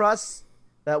I trust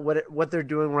that what they're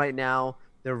doing right now,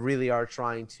 they really are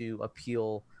trying to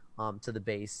appeal to the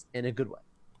base in a good way.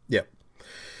 Yep.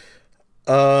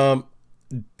 Um,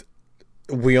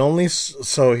 we only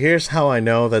so here's how I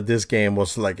know that this game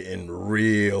was like in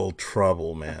real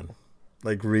trouble, man.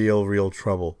 Like real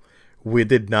trouble. We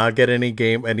did not get any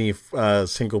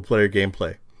single player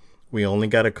gameplay. We only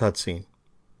got a cutscene.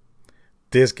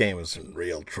 This game is in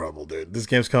real trouble, dude. This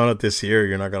game's coming out this year.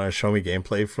 You're not gonna show me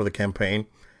gameplay for the campaign.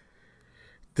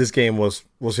 This game was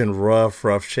in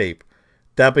rough shape.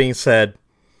 That being said,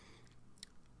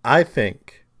 I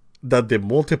think that the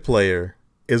multiplayer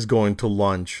is going to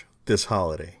launch this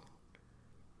holiday.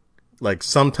 Like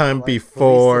sometime Like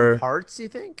before parts, you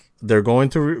think? they're going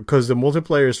to, because the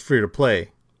multiplayer is free to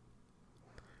play.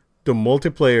 The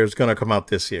multiplayer is going to come out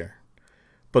this year,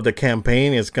 but the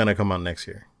campaign is going to come out next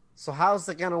year. So how's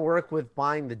it gonna work with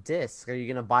buying the disc? Are you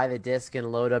gonna buy the disc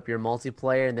and load up your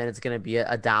multiplayer, and then it's gonna be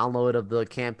a download of the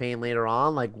campaign later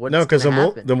on? Like No, what's because gonna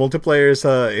happen? the multiplayer is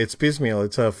it's piecemeal.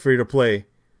 It's free to play.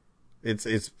 It's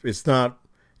not,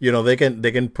 they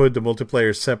can put the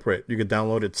multiplayer separate. You could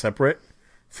download it separate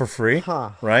for free,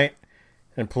 Huh. right?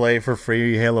 And play for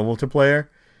free Halo multiplayer,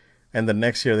 and the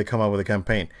next year they come out with a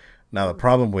campaign. Now the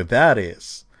problem with that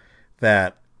is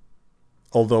that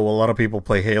although a lot of people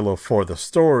play Halo for the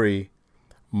story,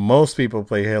 most people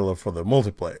play Halo for the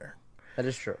multiplayer. That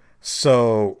is true.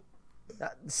 So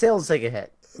Sales take a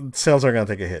hit. sales are going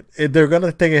to take a hit. They're going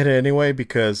to take a hit anyway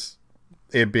because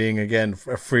it being, again,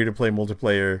 a free-to-play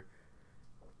multiplayer,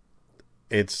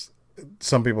 it's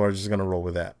some people are just going to roll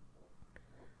with that.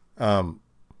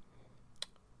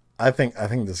 I think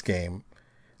this game,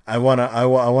 I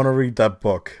wanna read that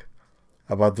book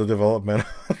about the development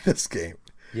of this game.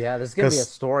 Yeah, there's gonna be a 'Cause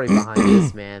story behind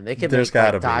this, man. They could there's make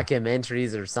like gotta be.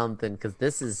 documentaries or something because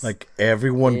this is Like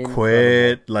everyone incredible.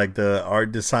 quit, like the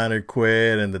art designer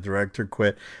quit and the director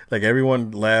quit. Like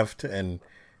everyone left, and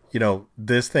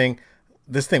this thing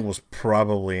was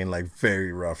probably in like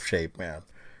very rough shape, man.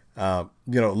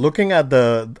 Looking at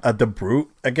the brute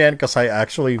again, because I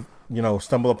actually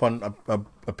stumbled upon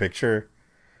a picture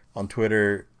on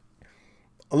Twitter.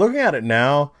 Looking at it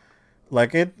now,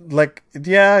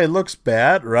 yeah, it looks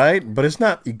bad, right? But it's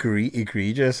not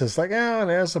egregious. It's like, oh,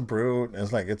 there's a brute.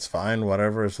 It's like, it's fine,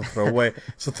 whatever. It's a throwaway.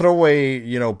 It's a throwaway,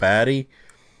 baddie.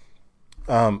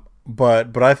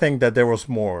 But I think that there was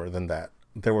more than that.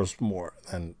 There was more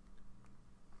than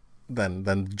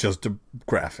just the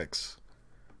graphics.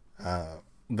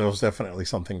 There was definitely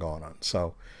something going on.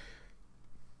 So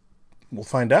we'll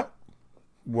find out.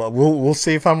 Well, we'll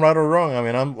see if I'm right or wrong. I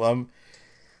mean,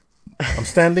 I'm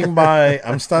standing by.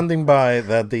 I'm standing by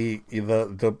that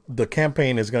the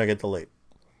campaign is gonna get delayed,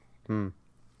 but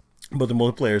the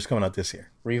multiplayer is coming out this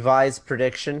year. revised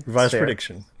prediction. Revised Fair.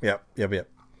 prediction. Yep.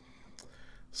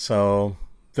 So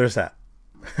there's that.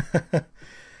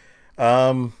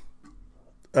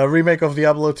 A remake of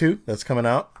Diablo 2 that's coming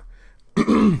out.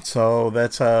 So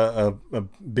that's a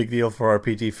big deal for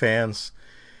RPG fans.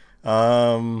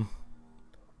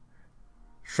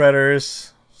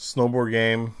 Shredders snowboard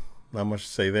game. Not much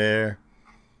to say there.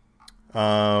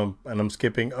 And I'm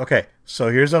skipping. Okay, so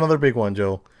here's another big one,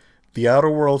 Joel. The Outer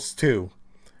Worlds 2.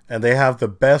 And they have the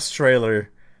best trailer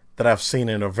that I've seen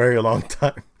in a very long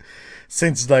time.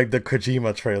 Since like the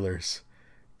Kojima trailers.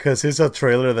 Because it's a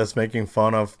trailer that's making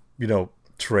fun of,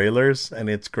 trailers, and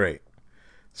it's great.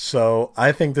 So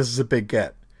I think this is a big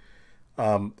get.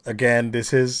 Again,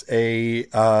 this is a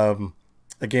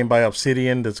game by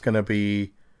Obsidian that's going to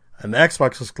be an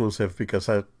Xbox exclusive because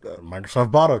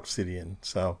Microsoft bought Obsidian.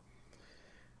 So,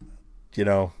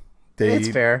 It's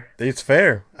fair. It's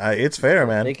fair. It's fair,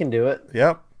 man. They can do it.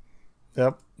 Yep.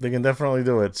 They can definitely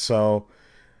do it. So,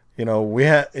 we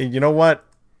had, what?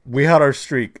 We had our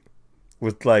streak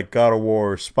with like God of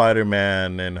War,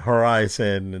 Spider-Man, and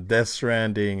Horizon, and Death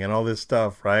Stranding, and all this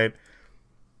stuff, right?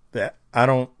 That I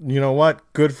don't,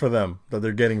 what? Good for them that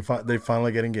they're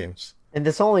finally getting games. And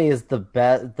this only is the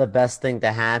best thing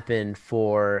to happen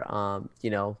for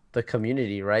the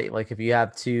community, right? Like if you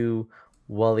have two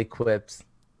well-equipped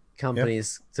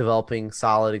companies developing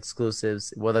solid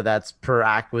exclusives, whether that's per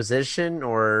acquisition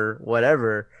or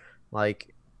whatever,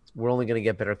 like we're only gonna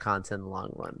get better content in the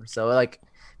long run. So like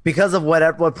because of what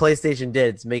PlayStation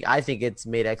did, I think it's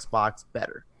made Xbox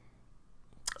better.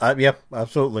 Yep,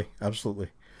 absolutely.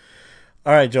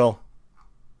 All right, Joel.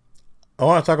 I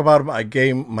want to talk about my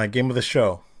game of the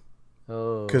show.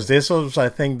 because Oh. this was, I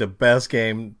think, the best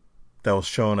game that was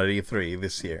shown at E3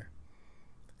 this year,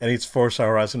 and it's Forza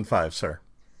Horizon 5, sir.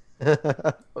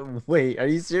 Wait, are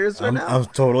you serious right now? I'm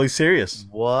totally serious.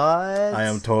 I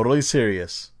am What? totally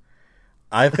serious.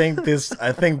 I think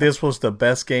this was the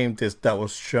best game that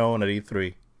was shown at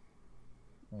E3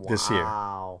 this year.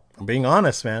 Wow. I'm being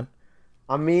honest, man.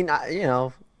 I mean,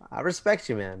 I respect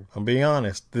you, man. I'm being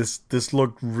honest. This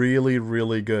looked really,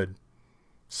 really good.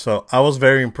 So I was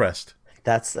very impressed.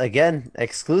 That's again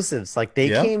exclusives. Like they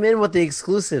Yeah, came in with the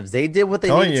exclusives. They did what they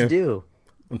telling needed to you. do.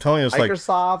 I'm telling you, it's like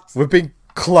Microsoft, we've been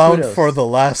clowned for kudos. the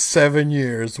last 7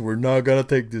 years. We're not gonna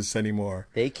take this anymore.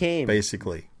 They came.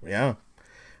 Basically, yeah.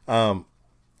 Um,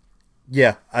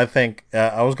 yeah. I think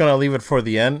I was gonna leave it for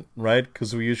the end, right?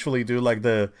 Because we usually do like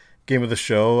the game of the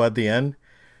show at the end.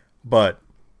 But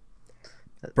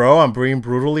bro, I'm being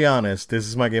brutally honest. This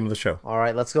is my game of the show. All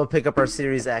right, let's go pick up our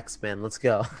Series X, man. Let's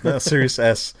go. Series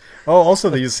S. Oh, also,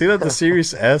 do you see that the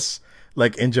Series S,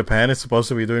 like in Japan, is supposed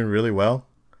to be doing really well?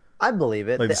 I believe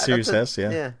it. Like the Series S, yeah,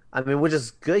 Yeah. I mean, which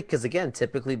is good because again,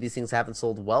 typically these things haven't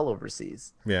sold well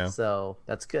overseas, yeah. so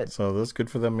that's good. So that's good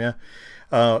for them, yeah.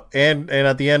 And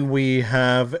at the end we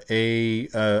have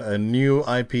a new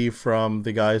IP from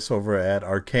the guys over at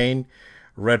Arcane,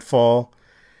 Redfall.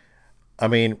 I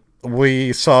mean,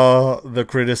 we saw the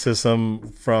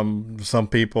criticism from some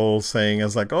people saying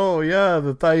it's like, oh yeah,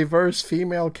 the diverse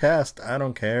female cast. I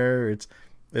don't care. It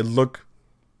look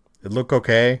it look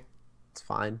okay. It's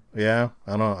fine. Yeah,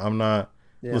 I don't. I'm not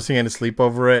Yeah. losing any sleep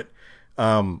over it.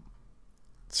 Um,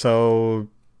 so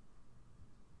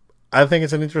I think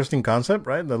it's an interesting concept,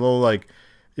 right? The little like,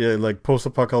 yeah, like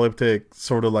post-apocalyptic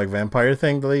sort of like vampire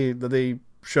thing that they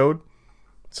showed.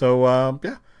 So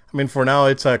yeah, I mean, for now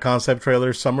it's a concept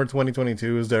trailer. Summer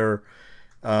 2022 is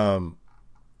um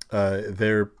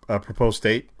their proposed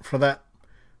date for that.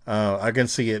 I can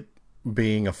see it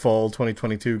being a fall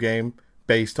 2022 game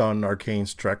based on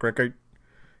Arcane's track record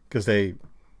because they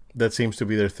that seems to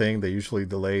be their thing. They usually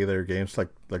delay their games like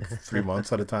 3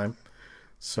 months at a time.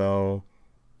 So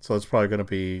it's probably gonna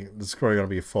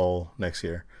be fall next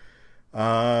year.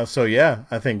 So yeah,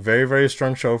 I think very very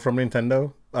strong show from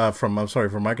Nintendo. From I'm sorry,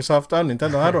 from Microsoft.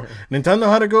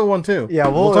 Nintendo had a good one too. Yeah,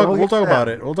 We'll we'll get talk to that. about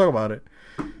it. We'll talk about it.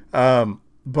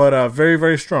 But very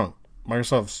very strong.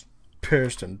 Microsoft's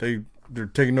pissed and they're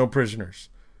taking no prisoners.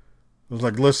 It was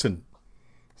like, listen,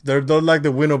 they're like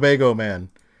the Winnebago man.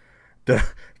 They,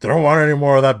 they don't want any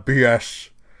more of that BS.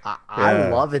 I Yeah,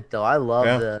 love it though. I love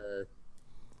yeah,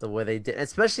 the way they did,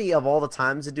 especially of all the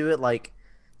times to do it. Like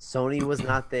Sony was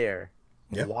not there.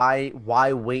 yeah,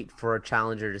 Why wait for a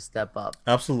challenger to step up?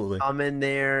 absolutely. Come in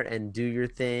there and do your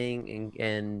thing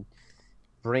and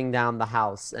bring down the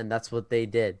house. And that's what they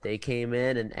did. They came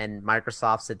in and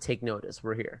Microsoft said, take notice.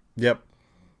 We're here. Yep.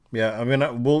 Yeah, I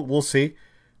mean, we'll see.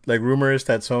 Like rumors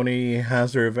that Sony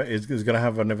has their event is gonna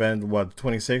have an event, what,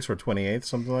 26th or 28th,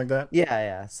 something like that. Yeah,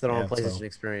 yeah. It's their own Yeah, PlayStation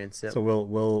experience. Yep. so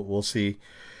we'll see.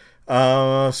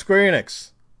 Square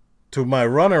Enix, to my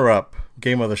runner-up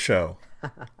game of the show,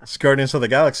 Guardians of the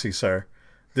Galaxy, sir.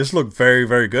 This looked very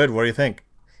very good. What do you think?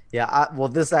 Yeah, well,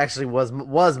 this actually was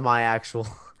my actual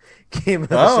game of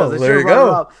the show. Oh, That's there your you go.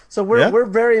 runner-up. So Yeah, we're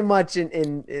very much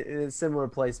in a similar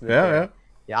placement yeah, there. yeah.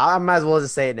 Yeah, I might as well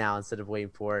just say it now instead of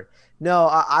waiting for it. No,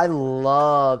 I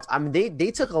loved. I mean,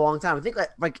 they took a long time. I think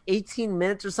like 18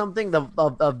 minutes or something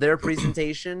of their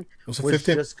presentation Was it was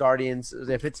 15? just Guardians.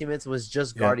 The 15 minutes was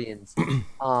just Yeah, Guardians.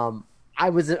 I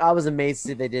was amazed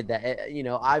that they did that.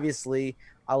 Obviously,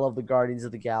 I love the Guardians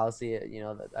of the Galaxy.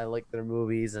 I like their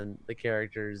movies and the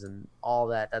characters and all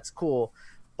that. That's cool.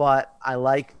 But I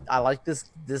like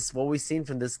this what we've seen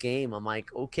from this game. I'm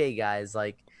like, okay, guys,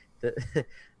 like the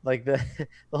like the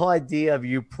whole idea of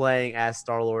you playing as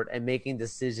Star Lord and making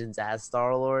decisions as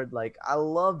Star Lord. Like, I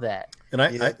love that. and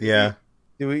I Do we yeah.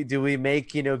 do we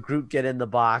make Groot get in the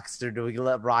box, or do we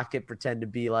let Rocket pretend to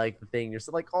be like the thing? Or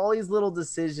so, like all these little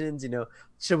decisions.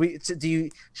 Should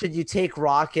you take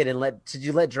Rocket and should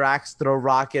you let Drax throw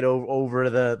Rocket over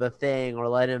the thing, or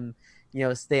let him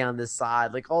stay on this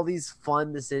side? Like all these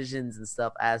fun decisions and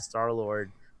stuff as Star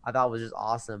Lord, I thought was just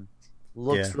awesome. Yeah.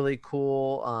 Looks really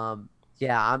cool.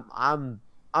 Yeah, I'm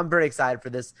very excited for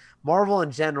this. Marvel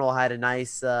in general had a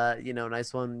nice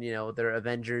one, their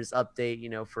Avengers update,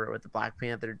 with the Black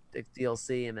Panther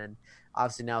DLC, and then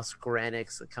obviously now Square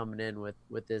Enix coming in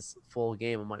with this full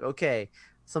game. I'm like, okay,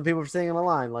 some people are saying on the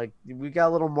line, like, we got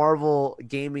a little Marvel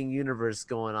gaming universe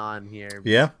going on here.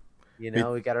 Yeah. We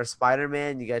got our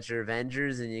Spider-Man, you got your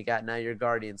Avengers, and you got now your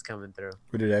Guardians coming through.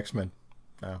 We did X-Men.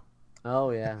 No. Oh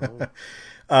yeah.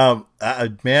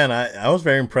 Man, I was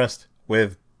very impressed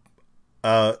with,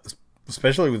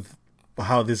 especially with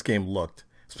how this game looked,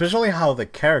 especially how the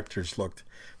characters looked.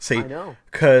 I See, know.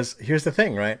 because here's the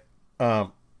thing, right?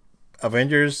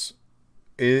 Avengers,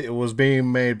 it was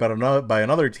being made by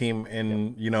another team Yep.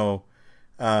 in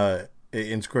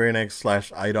in Square Enix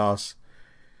slash IDOS.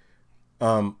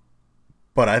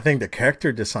 But I think the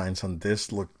character designs on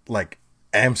this look like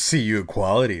MCU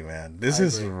quality, man. This I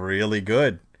is agree. really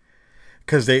good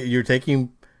because you're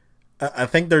taking. I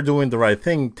think they're doing the right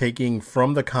thing, taking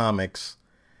from the comics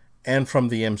and from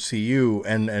the MCU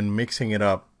and mixing it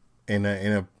up in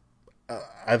a.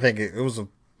 I think it was a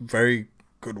very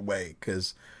good way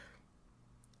because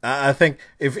I think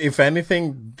if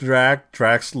anything,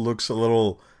 Drax looks a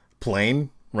little plain,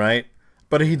 right?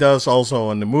 But he does also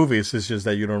in the movies. It's just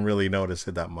that you don't really notice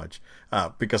it that much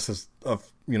because of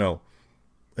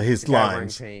his The guy wearing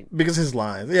lines. paint. Because his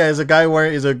lines, yeah, is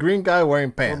a green guy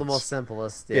wearing One of the most pants.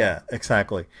 simplest. Yeah. Yeah,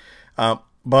 exactly.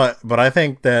 But I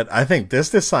think this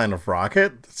design of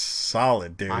Rocket is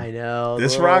solid, dude. I know. The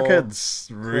This little Rocket's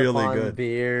clip really on good.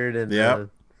 beard and Yep. the.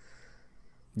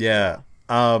 Yeah.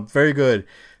 Yeah. Very good.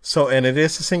 So, and it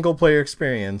is a single player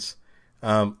experience.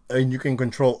 And you can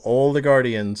control all the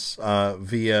Guardians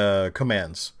via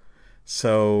commands.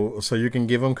 So you can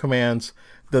give them commands.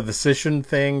 The decision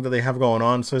thing that they have going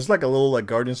on. So it's like a little like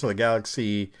Guardians of the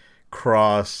Galaxy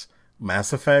cross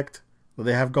Mass Effect that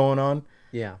they have going on.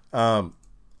 Yeah.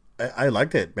 I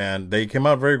liked it, man. They came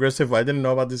out very aggressive. I didn't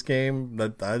know about this game.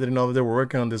 That I didn't know that they were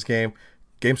working on this game.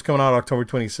 Game's coming out October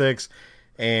 26th,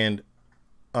 and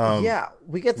Yeah,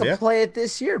 we get to yeah, play it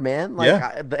this year, man. Like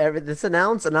yeah, this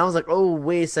announced, and I was like, "Oh,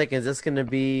 wait a second, is this gonna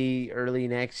be early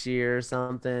next year or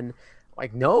something?"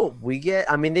 Like, no, we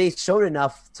get. I mean, they showed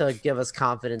enough to give us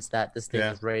confidence that this thing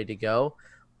yeah. is ready to go.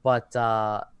 But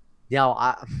you know,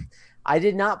 I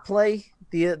did not play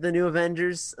the new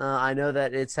Avengers. I know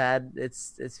that it's had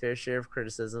its fair share of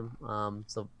criticism.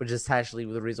 So which is actually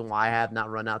the reason why I have not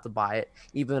run out to buy it,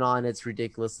 even on its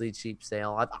ridiculously cheap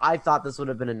sale. I thought this would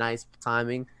have been a nice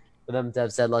timing for them to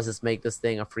have said, let's just make this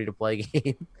thing a free to play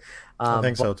game. I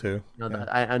think But so too. you know Yeah,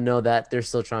 that I know that they're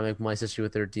still trying to make money, especially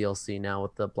with their DLC now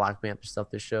with the Black Panther stuff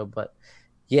they show. But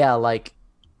yeah, like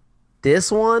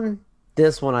this one,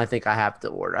 this one I think I have to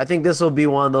order. I think this will be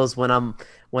one of those when I'm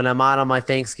out on my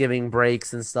Thanksgiving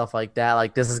breaks and stuff like that.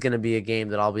 Like this is going to be a game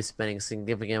that I'll be spending a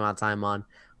significant amount of time on.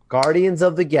 Guardians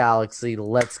of the Galaxy,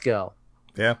 let's go.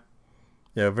 yeah,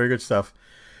 yeah. Very good stuff.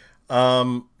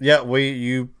 Yeah, we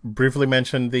you briefly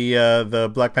mentioned the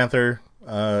Black Panther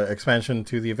expansion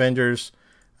to the Avengers.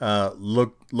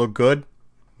 Look good.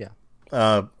 Yeah.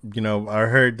 I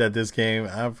heard that this game.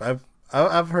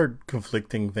 I've heard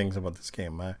conflicting things about this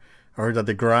game. I heard that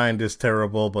the grind is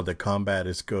terrible, but the combat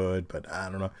is good. But I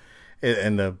don't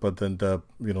know. But then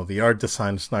the art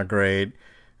design is not great.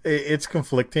 It's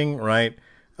conflicting, right?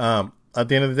 At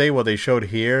the end of the day, what they showed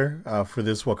here for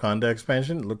this Wakanda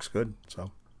expansion looks good.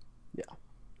 So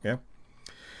Yeah.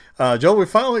 yeah. Joel, we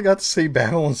finally got to see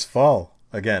Babylon's Fall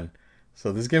again.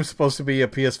 So this game's supposed to be a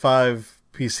PS5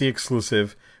 PC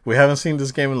exclusive. We haven't seen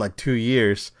this game in like 2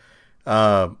 years.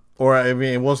 Or I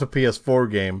mean, it was a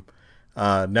PS4 game.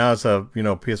 Now it's a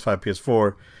PS5,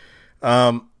 PS4.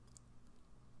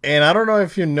 And I don't know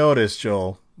if you noticed,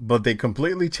 Joel, but they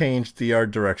completely changed the art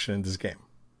direction in this game.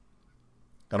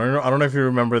 I don't know. I don't know if you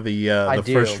remember I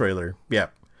the first do. trailer. Yeah.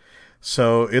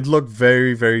 So it looked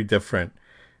very, very different.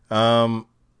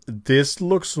 This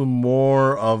looks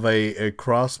more of a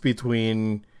cross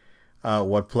between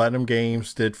what Platinum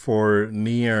Games did for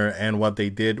Nier and what they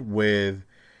did with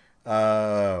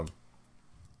uh,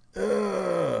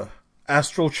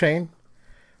 Astral Chain.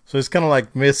 So it's kind of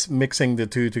like mixing the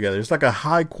two together. It's like a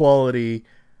high quality.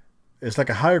 It's like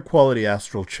a higher quality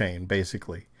Astral Chain,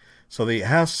 basically. So it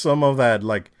has some of that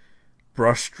like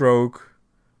brushstroke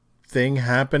thing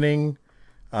happening,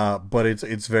 but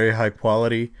it's very high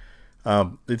quality.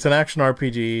 It's an action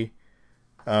RPG.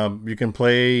 You can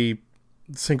play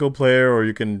single player or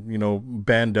you can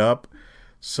band up.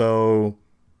 So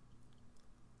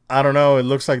I don't know. It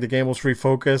looks like the game was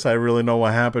refocused. I really know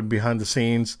what happened behind the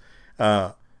scenes.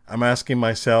 I'm asking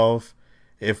myself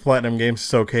if Platinum Games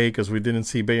is okay because we didn't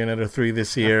see Bayonetta 3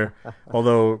 this year.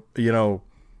 Although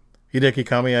Hideki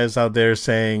Kamiya is out there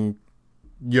saying,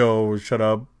 "Yo, shut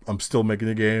up! I'm still making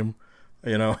the game."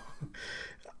 You know,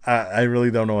 I really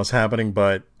don't know what's happening,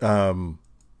 but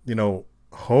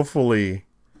hopefully,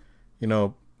 you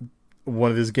know,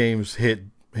 one of these games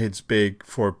hits big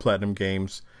for Platinum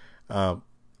Games.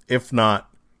 If not,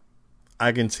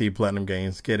 I can see Platinum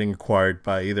Games getting acquired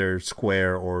by either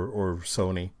Square or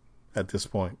Sony at this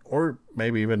point, or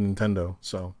maybe even Nintendo.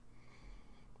 So,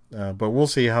 but we'll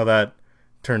see how that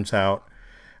turns out.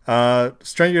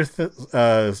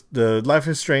 The Life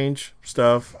is Strange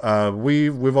stuff.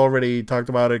 We've already talked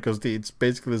about it because it's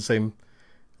basically the same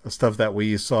stuff that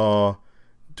we saw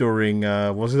during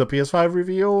was it the PS5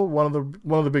 reveal? One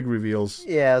of the big reveals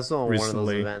Yeah, it's on one of those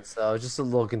recently. events. So just a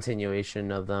little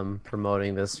continuation of them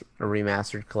promoting this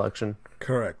remastered collection.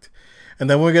 Correct. And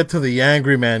then we get to the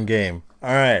Angry Man game.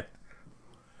 All right.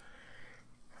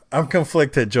 I'm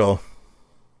conflicted, Joel,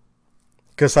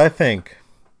 because I think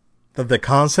that the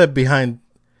concept behind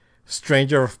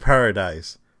Stranger of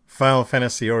Paradise, Final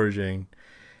Fantasy Origin,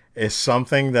 is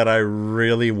something that I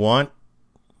really want,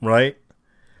 right?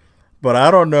 But I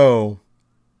don't know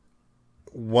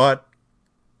what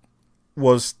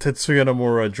was Tetsuya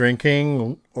Nomura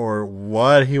drinking or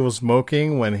what he was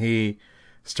smoking when he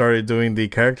started doing the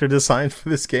character design for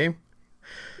this game.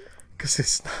 Because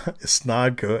it's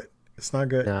not good. It's not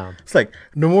good. No. It's like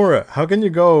Nomura, how can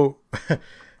you go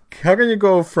how can you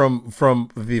go from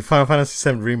the Final Fantasy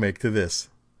VII remake to this?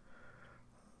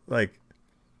 Like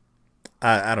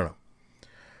I don't know.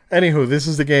 Anywho, this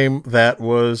is the game that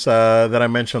was that I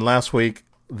mentioned last week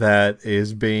that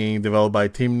is being developed by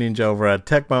Team Ninja over at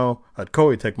Koei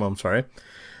Tecmo. I'm sorry,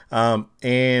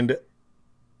 and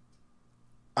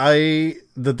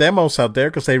the demo's out there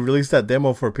because they released that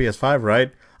demo for PS5,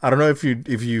 right? I don't know if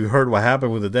you heard what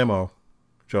happened with the demo,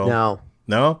 Joel. No.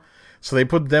 No. So they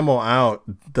put the demo out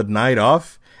the night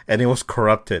off, and it was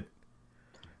corrupted.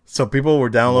 So people were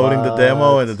downloading the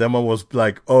demo, and the What? demo was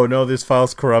like, "Oh no, this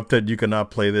file's corrupted. You cannot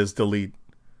play this. Delete."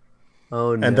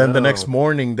 Oh And then the next no.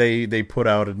 morning, they put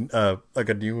out like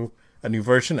a new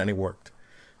version, and it worked,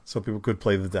 so people could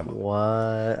play the demo.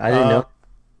 What? I didn't Uh, know.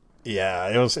 yeah,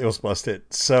 it was busted.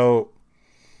 So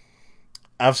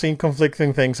I've seen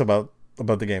conflicting things about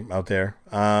the game out there.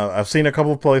 I've seen a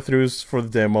couple of playthroughs for the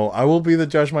demo. I will be the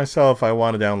judge myself. I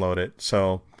want to download it,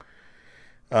 so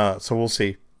we'll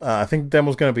see. I think the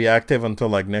demo's gonna be active until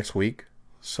like next week,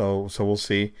 so we'll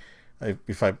see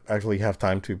if I actually have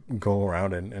time to go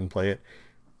around and play it.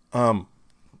 Um,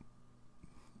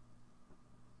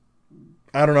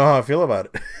 I don't know how I feel about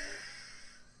it.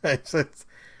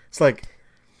 It's like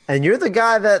And you're the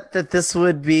guy that this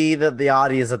would be the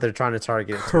audience that they're trying to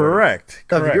target it toward. correct,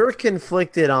 So if you're correct.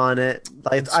 conflicted on it,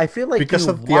 like It's I feel like because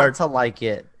you of the want art. to like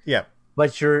it, Yeah,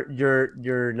 but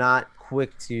you're not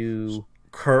quick to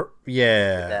do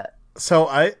yeah. that. So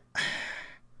I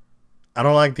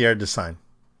don't like the art design.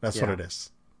 That's what Yeah. it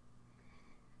is.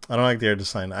 I don't like the art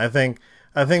design. I think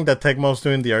that Tecmo's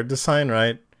doing the art design,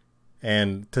 right?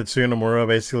 And Tetsuya Nomura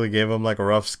basically gave him like a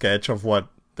rough sketch of what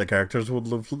the characters would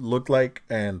look like,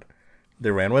 and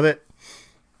they ran with it.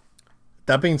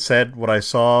 That being said, what I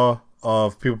saw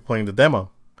of people playing the demo,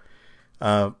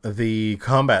 the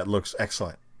combat looks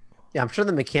excellent. Yeah, I'm sure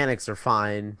the mechanics are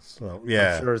fine. So I'm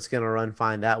yeah, sure it's gonna run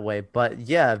fine that way. But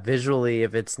yeah, visually,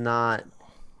 if it's not yeah,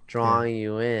 drawing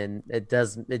you in, it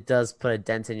does put a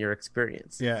dent in your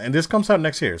experience. yeah. And this comes out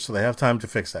next year, so they have time to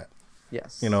fix that.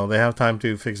 Yes. They have time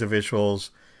to fix the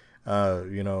visuals. Uh,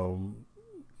 you know,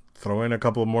 throw in a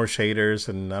couple of more shaders,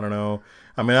 and I don't know.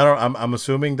 I mean, I don't. I'm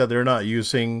assuming that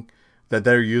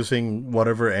they're using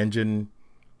whatever engine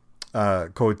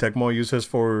Koei Tecmo uses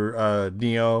for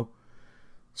Neo.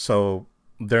 So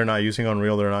they're not using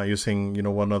Unreal. They're not using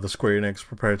one of the Square Enix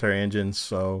proprietary engines.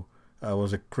 So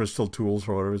was it Crystal Tools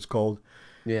or whatever it's called?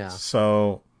 Yeah.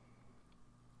 So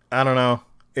I don't know.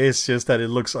 It's just that it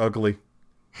looks ugly.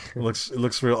 It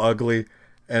looks real ugly,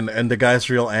 and the guy's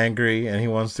real angry, and he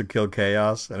wants to kill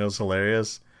Chaos, and it was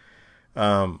hilarious.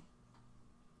 Um,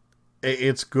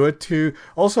 it's good to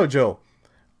also Joe.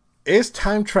 Is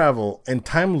time travel and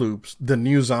time loops the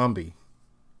new zombie?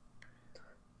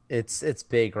 It's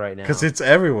big right Because now. it's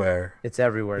everywhere. It's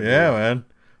everywhere, Yeah, dude. man.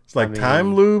 It's I like time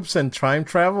mean, loops and time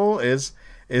travel is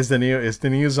the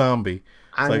new zombie. It's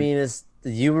I like mean, it's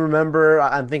you remember?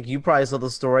 I think you probably saw the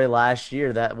story last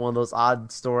year that one of those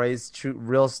odd stories, true,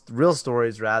 real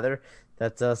stories rather,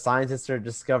 that scientists are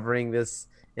discovering this,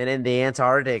 and in the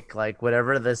Antarctic, like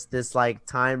whatever this like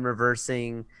time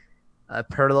reversing,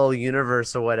 parallel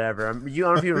universe or whatever. I don't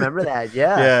know if you remember that.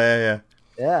 yeah, Yeah, yeah, yeah,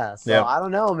 yeah. So yeah, I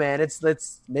don't know, man. It's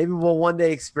maybe we'll one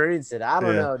day experience it. I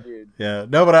don't yeah. know, dude. Yeah,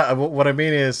 no, but what I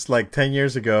mean is, like 10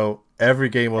 years ago, every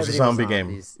game was a Everything was zombie game.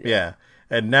 zombies. Yeah, Yeah,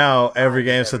 and now every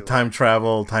zombies game's a time everywhere.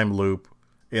 travel, time loop,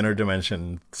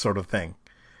 interdimension sort of thing.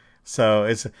 So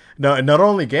it's no, not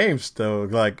only games though,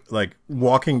 like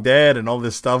Walking Dead and all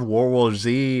this stuff, World War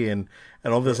Z and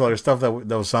all this Yeah. other stuff that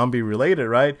was zombie related,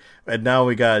 right? And now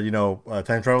we got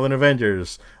time travel in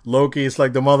Avengers. Loki is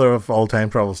like the mother of all time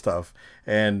travel stuff,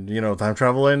 and time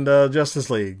travel in the Justice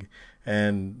League,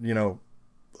 and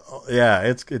yeah,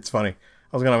 it's funny.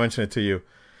 I was gonna mention it to you.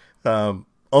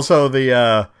 Also,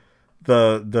 the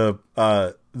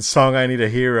song "I Need a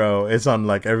Hero" is on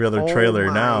like every other Oh trailer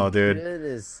my now, dude.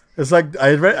 goodness. It's like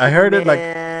I heard it like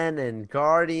Man and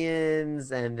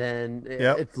Guardians, and then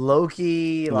yep, it's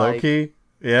Loki. Like, Loki.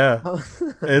 Yeah, I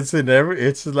it's in every.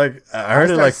 It's like I heard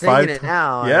it start like singing five. it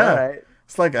now. Like, all Yeah, right,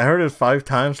 it's like I heard it 5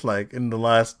 times like in the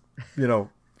last you know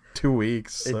 2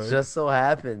 weeks. So it just so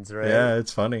happens, right? yeah,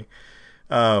 it's funny.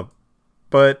 Uh,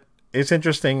 but it's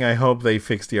interesting. I hope they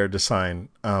fix the art design.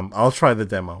 I'll try the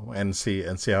demo and see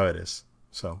how it is.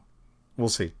 So we'll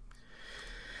see.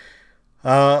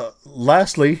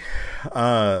 Lastly,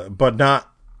 but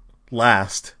not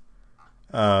last,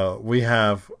 we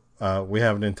have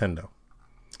Nintendo.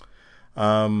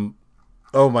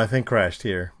 Oh, my thing crashed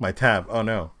here. My tab. Oh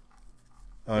no.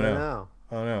 Oh Oh no. no,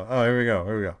 Oh no. Oh, here we go.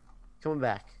 Here we go. coming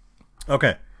back.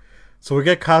 Okay. So we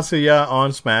get Kazuya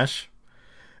on Smash,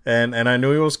 and I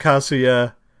knew it was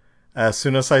Kazuya as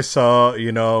soon as I saw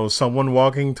someone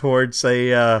walking towards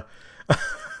a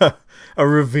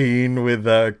ravine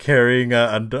with carrying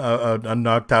a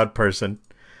knocked out person.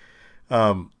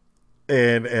 And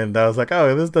I was like,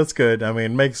 oh, that's good. I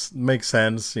mean, makes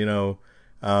sense.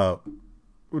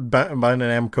 Bandai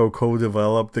Namco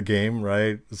co-developed the game,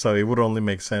 right? So it would only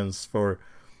make sense for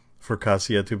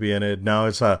Kazuya to be in it. Now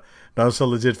it's a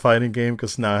legit fighting game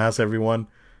because now it has everyone.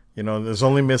 There's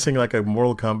only missing like a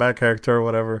Mortal Kombat character or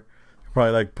whatever.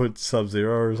 Probably like put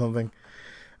Sub-Zero or something.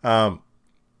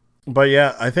 But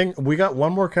yeah, I think we got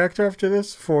one more character after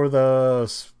this for the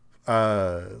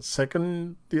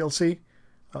second DLC.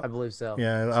 I believe so.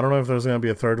 Yeah, I don't know if there's gonna be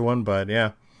a third one, but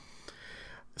yeah.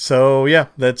 So yeah,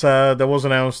 that was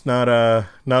announced. Not a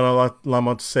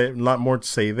lot more to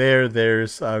say there.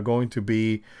 There's going to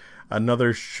be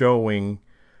another showing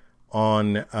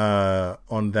on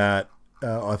that.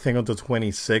 I think on the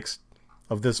 26th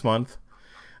of this month.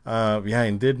 Yeah,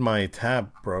 indeed, my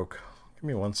tab broke. Give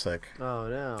me one sec. Oh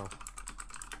no.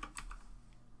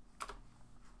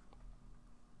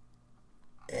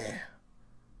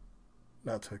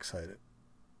 Not too excited.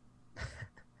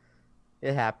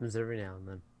 It happens every now and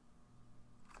then.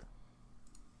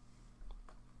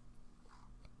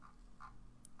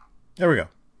 There we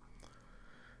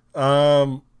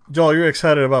go. Joel, you're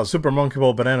excited about Super Monkey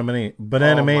Ball Banana Oh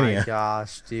my Mania.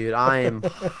 gosh, dude. I am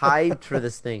hyped for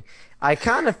this thing. I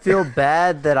kind of feel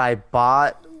bad that I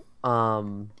bought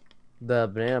the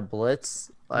Banana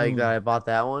Blitz, like that I bought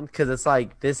that one, because it's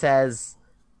like this has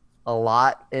a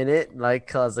lot in it, like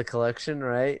cause a collection,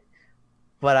 right?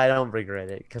 But I don't regret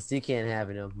it because you can't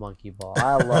have enough Monkey Ball.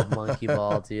 I love Monkey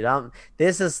Ball, dude.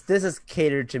 This is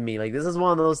catered to me. Like this is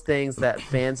one of those things that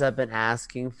fans have been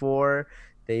asking for.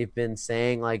 They've been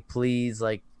saying like, please,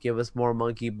 like give us more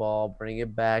Monkey Ball, bring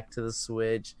it back to the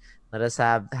Switch. Let us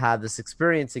have this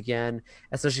experience again,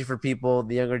 especially for people,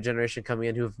 the younger generation coming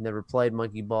in who've never played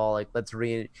Monkey Ball. Like let's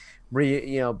bring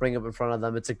up in front of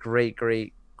them. It's a great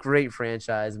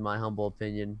franchise in my humble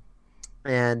opinion.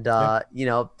 And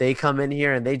Yeah. they come in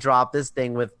here and they drop this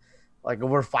thing with like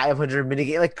over 500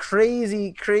 minigame, like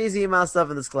crazy amount of stuff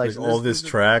in this Like collection. all these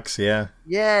tracks, yeah.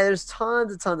 Yeah, there's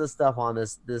tons of stuff on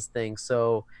this thing.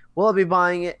 So will I be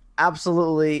buying it?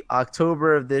 Absolutely.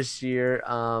 October of this year.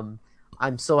 I'm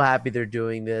so happy they're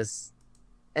doing this.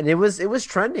 And it was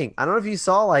trending. I don't know if you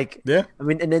saw, like, Yeah. I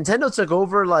mean, and Nintendo took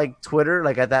over like Twitter,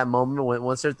 like at that moment when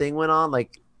once their thing went on,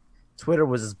 like Twitter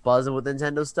was just buzzing with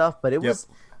Nintendo stuff. But it Yep. was,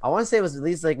 I want to say it was at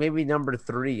least like maybe number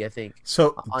 3, I think,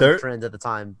 So on their trends at the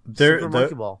time. their Super their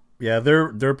Monkey Ball. yeah,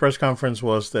 their press conference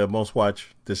was the most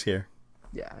watched this year.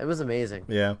 Yeah, it was amazing.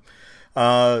 Yeah.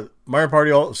 Mario Party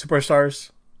All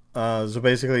Superstars. So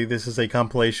basically, this is a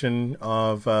compilation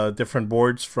of different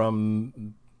boards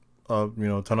from a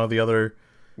ton of the other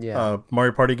Yeah.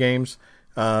 Mario Party games.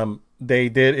 They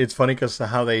did. It's funny because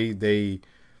how they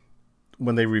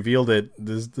when they revealed it,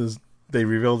 this they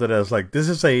revealed it as like this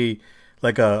is a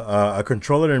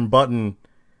controller and button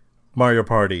Mario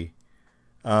Party.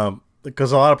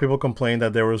 Because a lot of people complained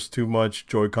that there was too much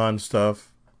Joy-Con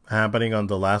stuff happening on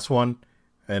the last one,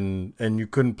 and you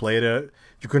couldn't play it.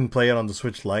 You couldn't play it on the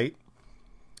Switch Lite.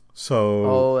 So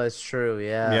Oh, that's true.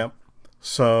 Yeah. yeah.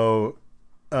 So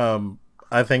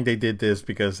I think they did this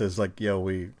because it's like, yo,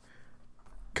 we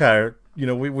kind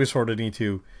of, we sort of need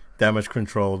to damage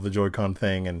control of the Joy-Con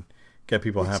thing and get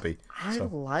people happy. I So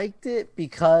liked it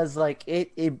because like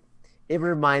it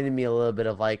reminded me a little bit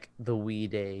of like the Wii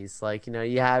days. Like,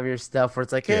 you have your stuff where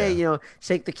it's like, hey, Yeah.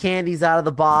 shake the candies out of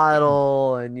the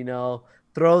bottle and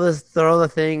throw the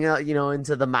thing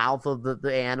into the mouth of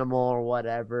the animal or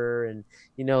whatever, and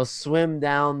swim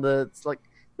down it's like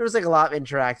there was like a lot of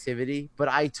interactivity, but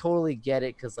I totally get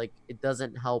it because like it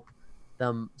doesn't help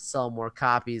them sell more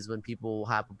copies when people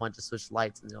have a bunch of Switch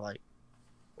Lights and they're like,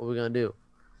 what are we gonna do?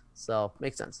 So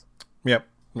makes sense. Yep.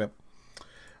 Yep.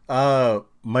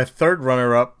 My third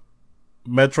runner-up,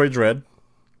 Metroid Dread.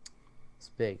 It's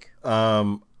big.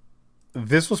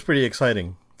 This was pretty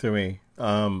exciting to me.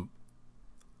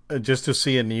 Just to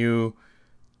see a new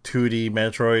 2D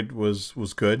Metroid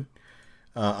was good.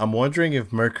 I'm wondering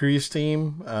if Mercury's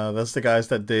team, that's the guys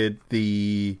that did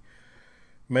the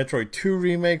Metroid 2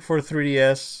 remake for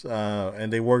 3DS,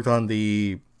 and they worked on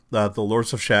the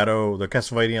Lords of Shadow, the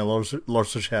Castlevania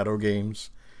Lords of Shadow games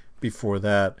before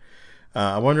that.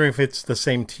 I'm wondering if it's the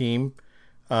same team.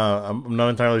 I'm not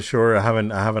entirely sure. I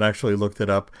haven't actually looked it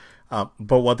up.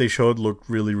 But what they showed looked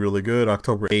really, really good.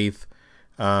 October 8th.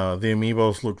 The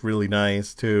amiibos looked really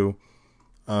nice too.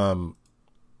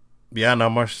 Yeah, not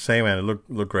much to say, man. It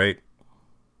looked great.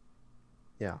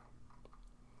 Yeah.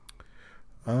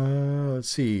 Let's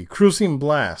see, Cruising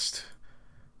Blast.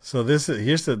 So this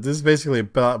is basically a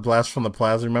blast from the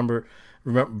past. Remember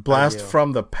Blast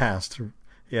from the Past.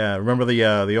 Yeah, remember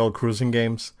the old cruising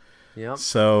games. Yep.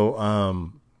 So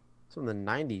it's from the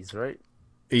 90s, right?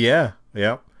 Yeah.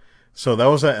 So that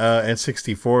was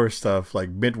N64 stuff, like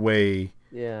Midway.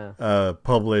 Yeah.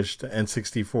 Published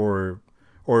N64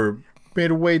 or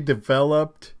Midway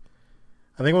developed.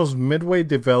 I think it was Midway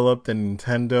developed and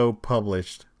Nintendo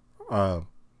published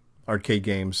arcade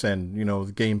games, and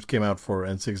the games came out for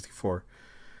N64.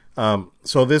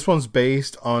 So this one's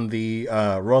based on the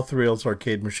Raw Thrills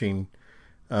arcade machine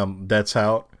that's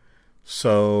out.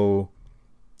 So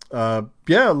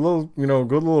yeah, a little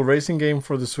good little racing game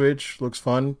for the Switch. Looks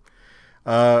fun.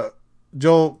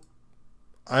 Joel,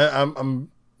 I'm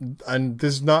and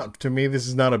this is not, to me, this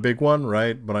is not a big one,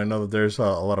 right? But I know that there's a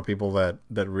lot of people that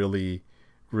really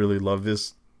love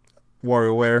this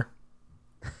WarioWare.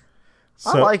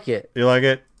 So, I like it. You like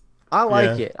it? I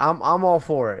like it. I'm all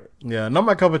for it. Yeah, not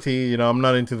my cup of tea. I'm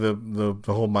not into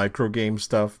the whole micro game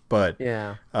stuff, but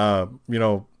yeah.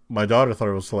 My daughter thought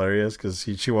it was hilarious because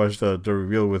she watched the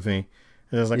reveal with me.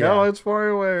 And it was like, oh, it's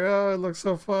WarioWare. Oh, it looks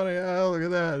so funny. Oh, look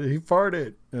at that. He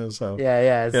farted. So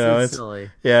yeah, it's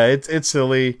silly. Yeah, it's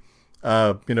silly.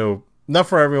 Not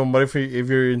for everyone, but if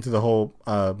you're into the whole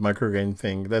micro game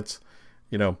thing, that's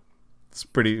it's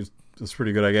pretty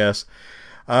good, I guess.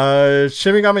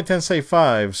 Shin Megami Tensei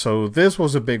 5. So this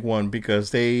was a big one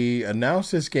because they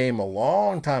announced this game a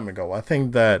long time ago. I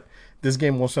think that this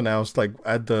game was announced like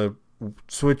at the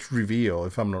Switch reveal,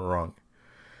 if I'm not wrong.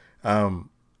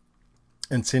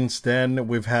 And since then,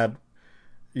 we've had,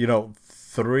 we've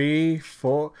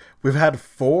had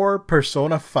 4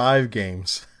 Persona 5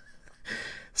 games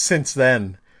since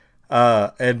then.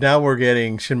 And now we're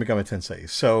getting Shin Megami Tensei.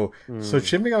 So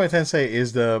Shin Megami Tensei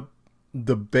is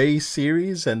the base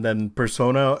series, and then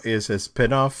Persona is a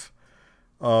spin-off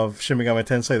of Shin Megami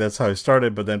Tensei. That's how it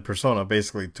started, but then Persona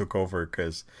basically took over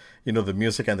because, the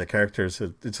music and the characters,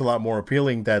 it's a lot more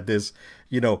appealing that this,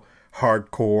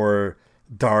 hardcore,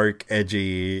 dark,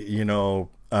 edgy,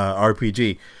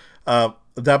 RPG.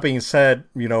 That being said,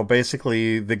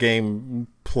 basically the game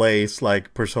plays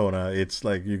like Persona. It's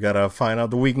like you gotta find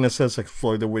out the weaknesses,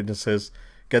 exploit the weaknesses,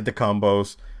 get the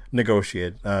combos,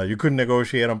 negotiate. You couldn't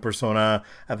negotiate on Persona.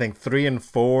 I think 3 and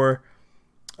 4,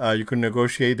 you could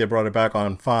negotiate. They brought it back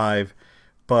on 5,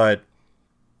 but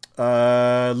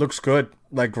looks good.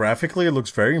 Like graphically, it looks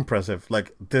very impressive.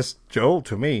 Like this, Joel,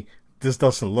 to me, this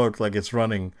doesn't look like it's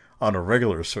running on a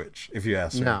regular Switch, if you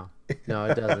ask me. No,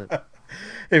 it doesn't.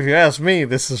 If you ask me,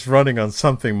 this is running on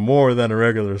something more than a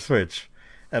regular Switch.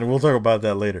 And we'll talk about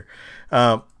that later.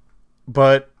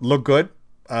 But look good.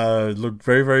 Look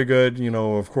very, very good.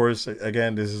 Of course,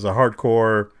 again, this is a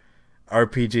hardcore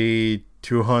RPG,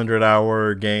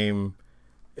 200-hour game.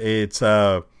 It's,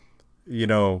 the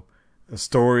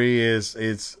story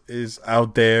is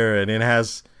out there, and it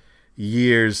has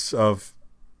years of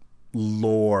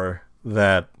lore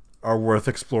that are worth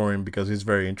exploring because it's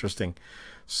very interesting.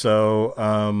 So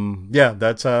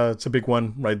that's it's a big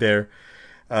one right there.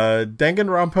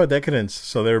 Danganronpa Decadence.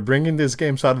 So they're bringing these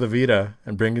games out of the Vita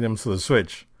and bringing them to the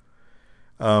Switch.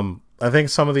 I think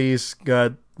some of these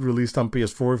got released on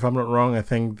PS4, if I'm not wrong. I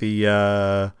think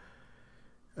the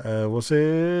was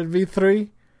it V3?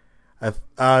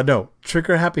 No,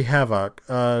 Trigger Happy Havoc.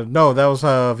 No, that was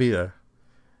Vita.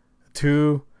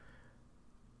 2.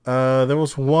 There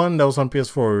was one that was on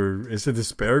PS4. Is it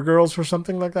Despair Girls or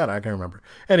something like that? I can't remember.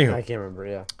 Anyway, I can't remember.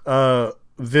 Yeah.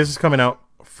 This is coming out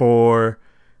for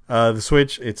the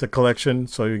Switch. It's a collection,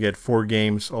 so you get 4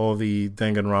 games, all the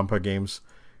Danganronpa games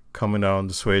coming out on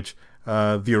the Switch.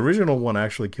 The original one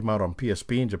actually came out on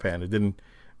PSP in Japan. It didn't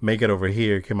make it over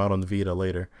here. It came out on the Vita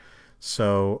later.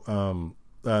 So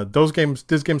these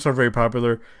games are very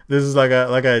popular. This is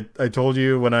I told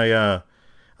you when I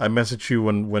messaged you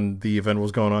when the event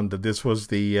was going on that this was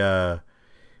the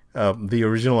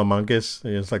original Among Us.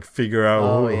 It's like figure out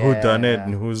Oh who done it yeah.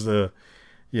 and who's the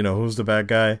bad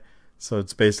guy. So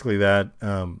it's basically that.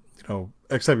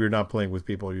 Except you're not playing with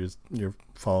people. You're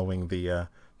following the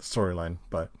storyline.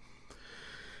 But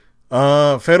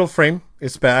Fatal Frame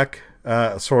is back.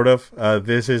 Sort of.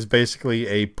 This is basically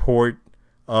a port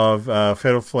of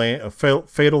Fatal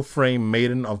Frame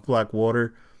Maiden of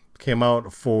Blackwater. Came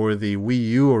out for the Wii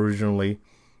U originally,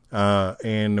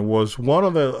 and was one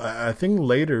of the I think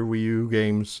later Wii U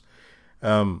games.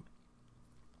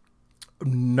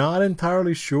 Not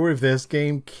entirely sure if this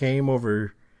game came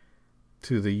over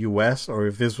to the US or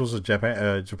if this was a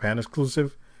Japan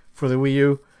exclusive for the Wii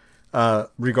U.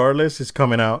 Regardless, it's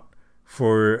coming out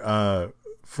for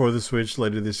the Switch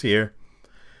later this year.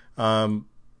 Joe,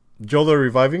 they're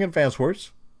reviving Advance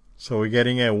Wars, so we're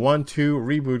getting a 1-2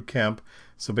 reboot camp.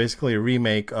 So basically, a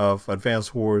remake of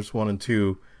Advance Wars 1 and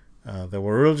 2 that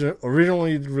were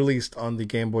originally released on the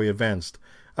Game Boy Advanced.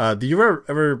 Did you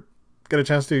ever get a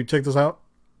chance to check this out?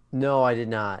 No, I did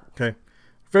not. Okay,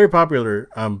 very popular.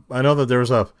 I know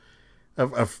that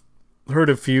I've heard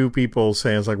a few people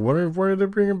saying it's like, when are they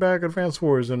bringing back Advance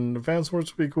Wars? And Advance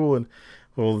Wars would be cool. And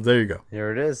well, there you go.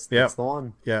 There it is. Yeah, That's the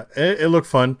one. yeah. It looked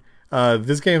fun.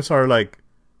 These games are like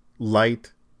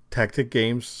light tactic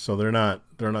games, so they're not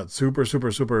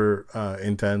super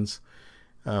intense.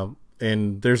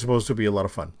 And they're supposed to be a lot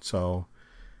of fun. So,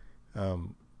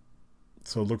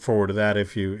 so look forward to that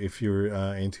if you're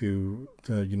into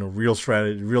real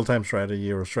time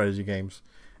strategy or strategy games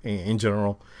in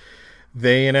general.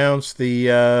 They announced the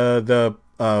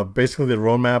basically the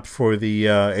roadmap for the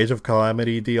Age of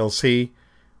Calamity DLC.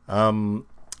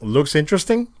 Looks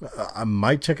interesting. I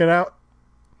might check it out.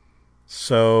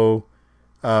 So,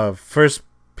 first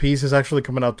piece is actually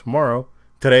coming out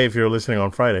today if you're listening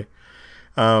on Friday.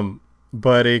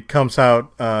 But it comes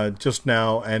out just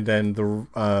now, and then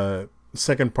the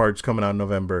second part's coming out in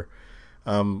November.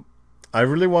 I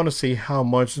really want to see how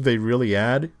much they really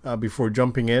add before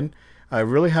jumping in. I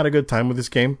really had a good time with this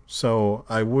game, so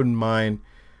I wouldn't mind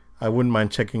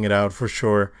checking it out for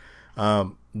sure.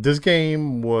 This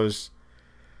game was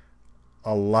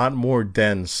a lot more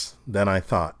dense than I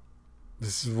thought.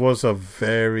 This was a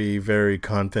very, very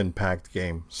content-packed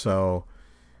game. So,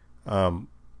 taking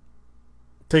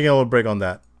a little break on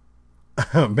that.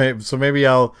 So maybe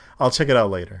I'll check it out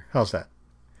later. How's that?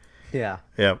 Yeah.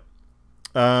 Yeah.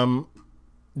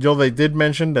 Joel, they did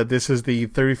mention that this is the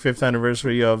 35th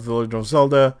anniversary of The Legend of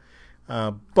Zelda,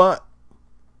 but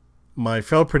my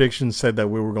failed prediction said that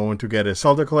we were going to get a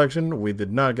Zelda collection. We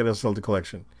did not get a Zelda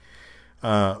collection.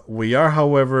 We are,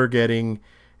 however, getting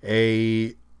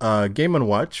a Game &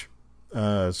 Watch,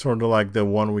 sort of like the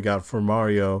one we got for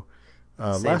Mario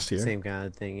last year. Same kind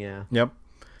of thing, yeah. Yep.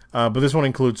 But this one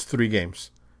includes 3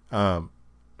 games.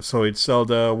 So it's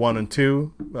Zelda 1 and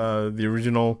 2, the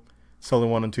original Zelda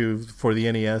 1 and 2 for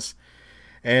the NES,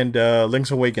 and Link's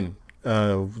Awakening,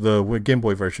 the Game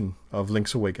Boy version of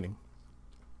Link's Awakening.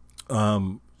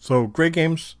 So great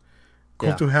games.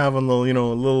 Cool to have on the, a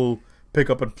little pick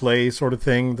up and play sort of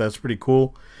thing. That's pretty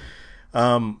cool.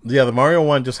 The Mario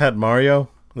one just had Mario,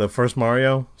 the first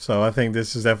Mario. So I think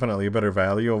this is definitely a better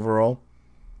value overall,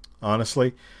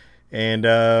 honestly. And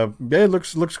it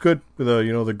looks good with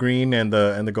the green and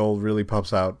the gold really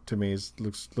pops out to me. It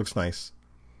looks nice.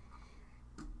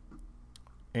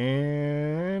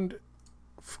 And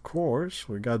of course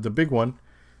we got the big one.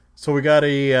 So we got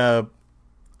a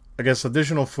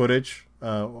additional footage /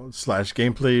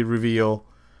 gameplay reveal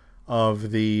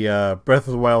of the Breath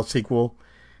of the Wild sequel.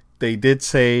 They did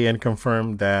say and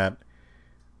confirm that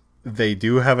they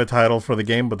do have a title for the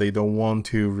game, but they don't want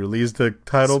to release the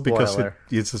title because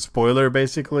it's a spoiler,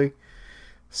 basically.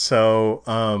 So,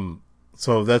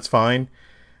 so that's fine.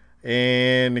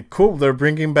 And cool, they're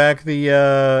bringing back the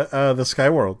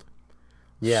Skyworld.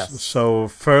 Yes. So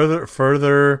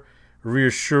further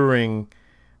reassuring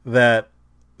that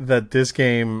this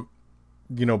game,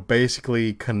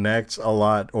 basically connects a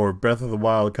lot, or Breath of the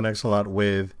Wild connects a lot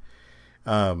with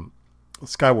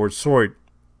Skyward Sword.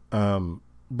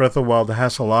 Breath of the Wild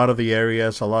has a lot of the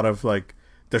areas, a lot of like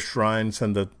the shrines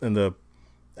and the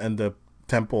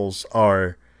temples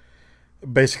are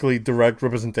basically direct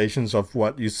representations of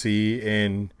what you see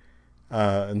in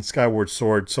Skyward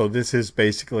Sword. So this is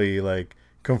basically like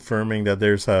confirming that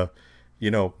there's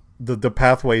the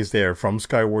pathways there from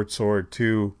Skyward Sword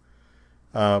to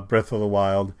Breath of the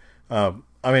Wild. I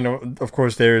mean, of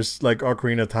course, there's like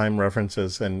Ocarina of Time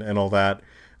references and all that,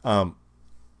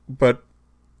 but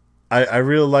I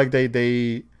really like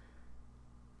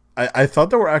I thought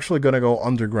they were actually going to go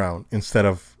underground instead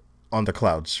of on the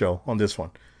clouds show on this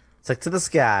one. It's like to the But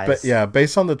skies. yeah,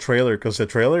 based on the trailer, because the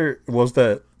trailer was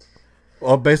the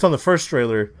well, based on the first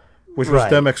trailer, which was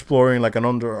them Right. exploring like an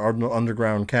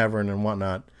underground cavern and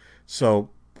whatnot. So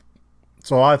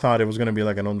so I thought it was going to be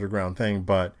like an underground thing,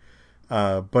 but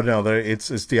no,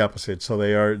 it's the opposite. So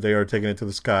they are taking it to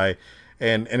the sky,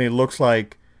 and it looks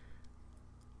like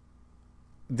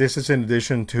this is in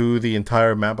addition to the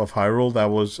entire map of Hyrule that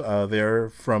was there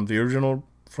from the original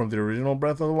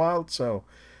Breath of the Wild. So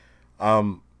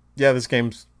yeah, this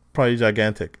game's probably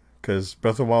gigantic because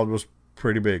Breath of the Wild was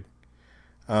pretty big.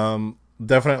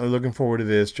 Definitely looking forward to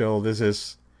this, Joel. This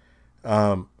is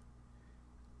um,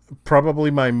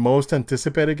 probably my most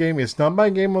anticipated game. It's not my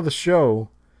game of the show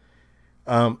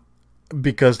um,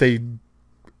 because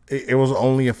it was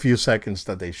only a few seconds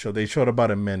that they showed. They showed about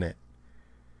a minute.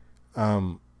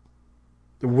 Um,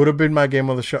 it would have been my game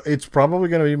of the show. It's probably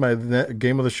going to be my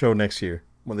game of the show next year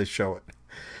when they show it.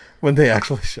 When they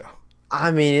actually show.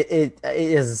 I mean, it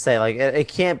doesn't say like it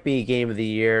can't be game of the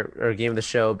year or game of the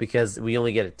show because we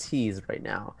only get a tease right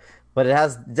now. But it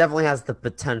has definitely has the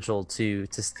potential to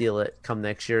steal it come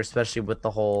next year, especially with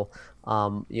the whole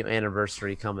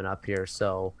anniversary coming up here.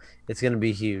 So it's gonna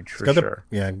be huge It's for got the sure.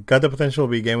 yeah got the potential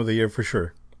to be game of the year for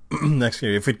sure. Next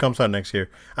year if it comes out next year.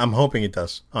 I'm hoping it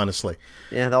does. Honestly.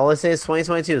 Yeah, all they say is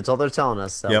 2022. That's all they're telling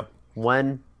us. So Yep.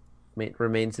 when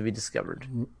remains to be discovered.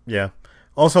 Yeah.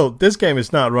 Also, this game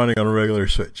is not running on a regular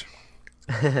Switch.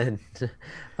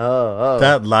 Oh.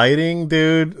 That lighting,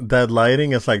 dude. That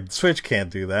lighting is like Switch can't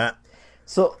do that.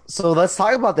 So let's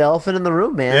talk about the elephant in the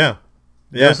room, man. Yeah.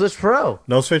 No Yeah. Switch Pro.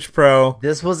 No Switch Pro.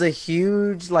 This was a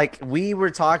huge, like, we were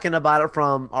talking about it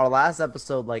from our last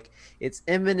episode. Like, it's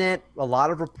imminent. A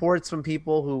lot of reports from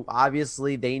people who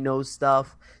obviously they know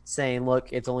stuff saying,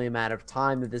 look, it's only a matter of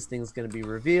time that this thing's going to be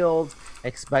revealed.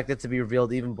 Expect it to be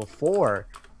revealed even before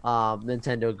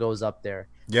Nintendo goes up there.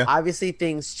 Yeah. Obviously,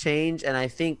 things change, and I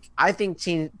think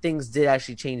things did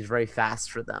actually change very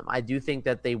fast for them. I do think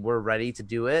that they were ready to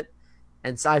do it,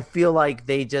 and so I feel like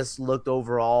they just looked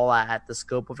overall at the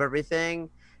scope of everything,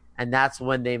 and that's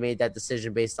when they made that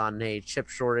decision based on hey chip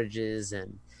shortages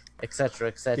and et cetera,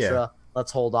 et Yeah. cetera.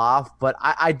 Let's hold off. But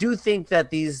I do think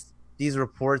that these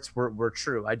reports were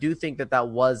true. I do think that that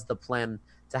was the plan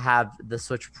to have the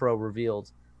Switch Pro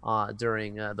revealed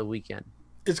during the weekend.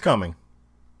 It's coming.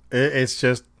 It's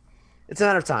just It's a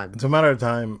matter of time. it's a matter of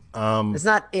time. It's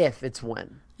not if, it's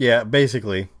when. Yeah,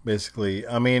 basically.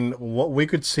 I mean, what we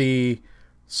could see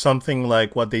something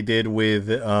like what they did with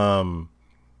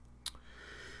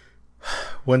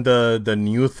when the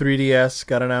new 3DS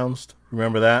got announced.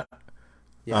 Remember that?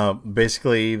 Yeah.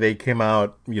 Basically, they came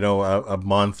out, a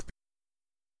month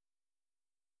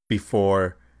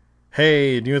before.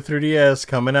 Hey, new 3DS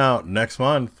coming out next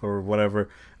month or whatever.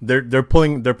 They're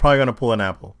pulling. They're probably gonna pull an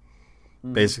Apple.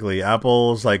 Mhm. Basically,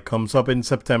 Apple's like comes up in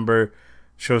September,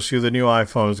 shows you the new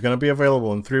iPhone. It's gonna be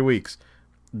available in 3 weeks.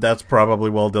 That's probably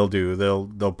what they'll do.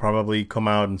 They'll probably come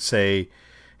out and say,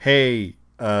 "Hey,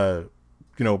 a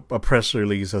press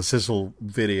release, a sizzle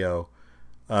video,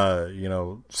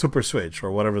 Super Switch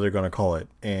or whatever they're gonna call it,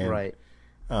 Right.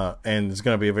 and it's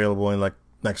gonna be available in like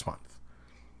next month."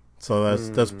 So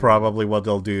that's Mm. probably what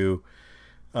they'll do.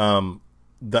 Um,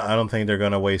 I don't think they're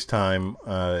gonna waste time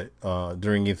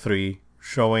during E3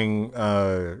 showing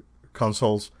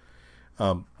consoles.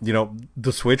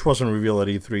 The Switch wasn't revealed at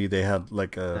E3. They had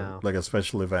No. like a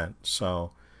special event.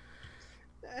 So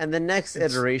And it's the next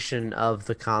iteration of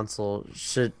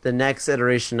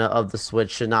the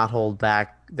Switch should not hold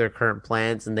back their current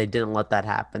plans, and they didn't let that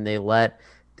happen. They let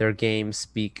their game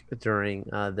speak during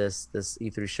this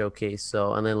E3 showcase.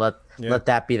 So, and they yeah, let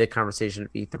that be the conversation of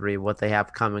E3, what they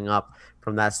have coming up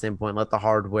from that standpoint. Let the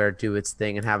hardware do its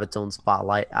thing and have its own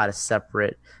spotlight at a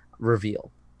separate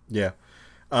reveal. yeah.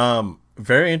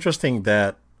 Very interesting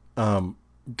that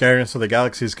Guardians of the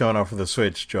Galaxy is coming out for the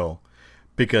Switch, Joel, I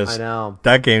because know.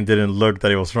 that game didn't look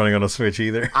that it was running on a Switch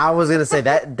either. I was gonna say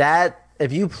that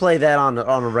if you play that on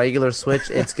a regular Switch,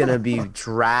 it's gonna be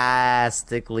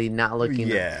drastically not looking.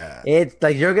 Yeah. It's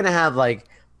like you're gonna have like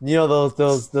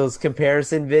those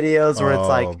comparison videos where it's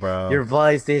like Oh, bro. your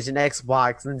PlayStation,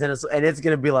 Xbox, Nintendo, and it's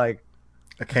gonna be like,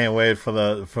 I can't wait for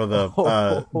the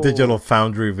oh, Digital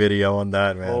Foundry video on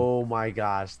that, man, oh my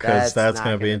gosh, because that's that's not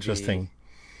gonna be gonna interesting. be.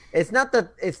 It's not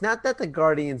that the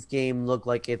Guardians game looked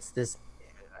like it's this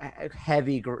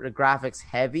heavy graphics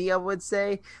heavy, I would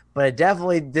say, but it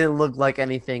definitely didn't look like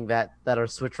anything that our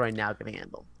Switch right now can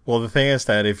handle. Well, the thing is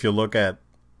that if you look at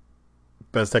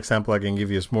best example I can give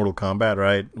you is Mortal Kombat,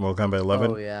 right? Mortal Kombat Oh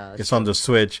 11. yeah, that's It's on true. the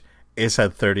Switch, is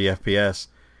at 30 FPS.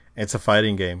 It's a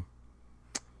fighting game.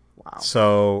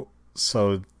 Wow.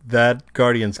 So that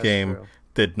Guardians That's game true.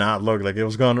 did not look like it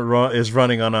was going to run. Is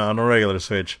running on a regular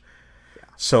Switch.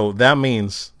 So that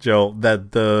means, Joe,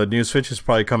 that the new Switch is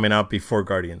probably coming out before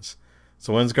Guardians.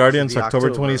 So when's Guardians? be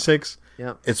October October. 26th.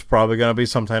 Yep. It's probably gonna be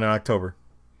sometime in October.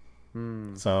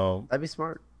 So That'd be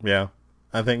smart. yeah,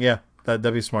 I think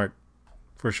that'd be smart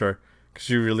for sure. Because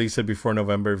you release it before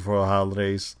November, before the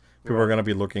holidays, people are gonna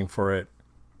be looking for it.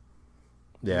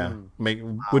 Yeah,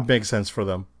 would make sense for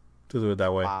them to do it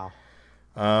that way. Wow.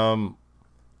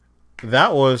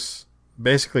 That was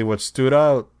basically what stood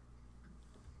out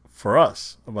for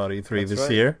us about E3 That's this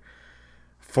right. year.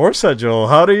 Forza, Joel,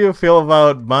 how do you feel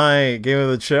about my game of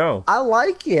the show? I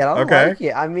like it. I Okay. like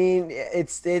it. I mean,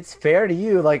 it's fair to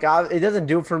you. Like, it doesn't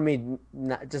do it for me,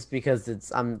 not just because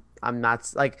I'm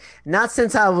not like, not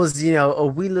since I was a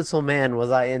wee little man was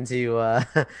I into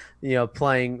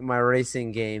playing my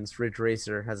racing games. Ridge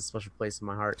Racer has a special place in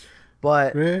my heart.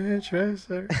 But Ridge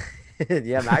Racer.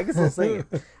 yeah, man, I can still sing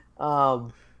it.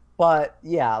 But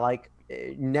yeah, like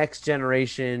next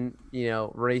generation,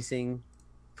 racing,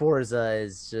 Forza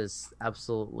is just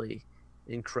absolutely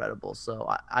incredible. So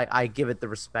I give it the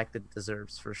respect it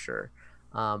deserves for sure.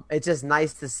 It's just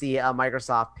nice to see a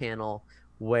Microsoft panel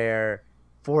where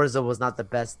Forza was not the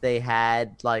best they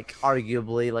had, like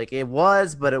arguably, like it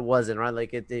was, but it wasn't, right?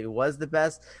 Like it was the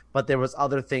best, but there was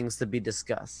other things to be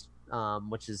discussed,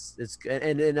 which is it's good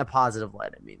and in a positive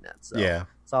light. I mean that. So Yeah.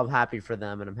 so I'm happy for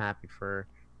them and I'm happy for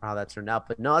how that turned out.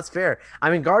 But no, it's fair. I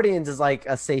mean, Guardians is like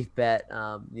a safe bet,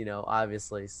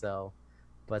 obviously. So,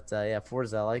 but yeah,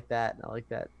 Forza, I like that. I like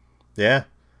that. Yeah.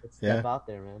 Let's step out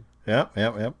there, man.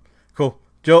 Yep. Cool.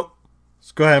 Joe,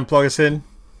 let's go ahead and plug us in.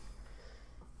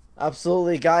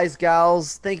 Absolutely, guys,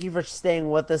 gals. Thank you for staying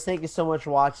with us. Thank you so much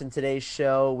for watching today's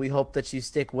show. We hope that you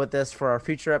stick with us for our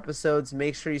future episodes.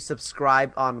 Make sure you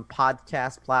subscribe on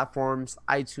podcast platforms,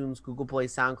 iTunes, Google Play,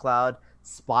 SoundCloud,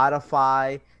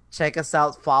 Spotify. Check us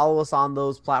out. Follow us on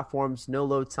those platforms. No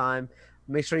Load Time.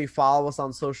 Make sure you follow us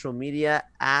on social media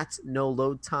at No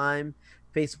Load Time,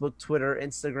 Facebook, Twitter,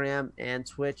 Instagram, and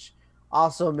Twitch.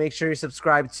 Also, make sure you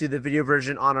subscribe to the video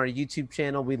version on our YouTube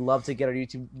channel. We'd love to get our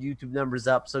YouTube numbers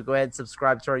up. So go ahead and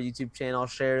subscribe to our YouTube channel.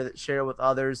 Share it with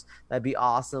others. That'd be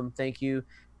awesome. Thank you.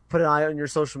 Put it on your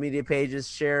social media pages.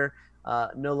 Share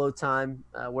No Load Time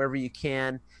wherever you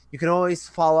can. You can always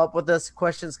follow up with us.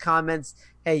 Questions, comments.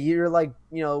 Hey, you're like,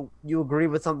 you agree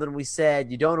with something we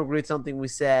said. You don't agree with something we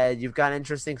said. You've got an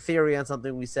interesting theory on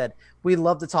something we said. We'd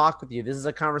love to talk with you. This is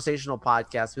a conversational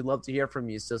podcast. We'd love to hear from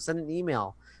you. So send an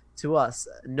email to us,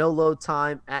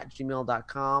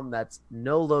 noloadtime@gmail.com. That's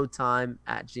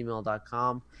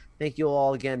noloadtime@gmail.com. Thank you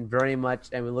all again very much,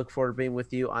 and we look forward to being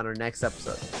with you on our next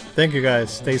episode. Thank you guys.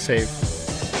 Stay safe.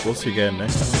 We'll see you again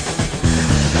next time.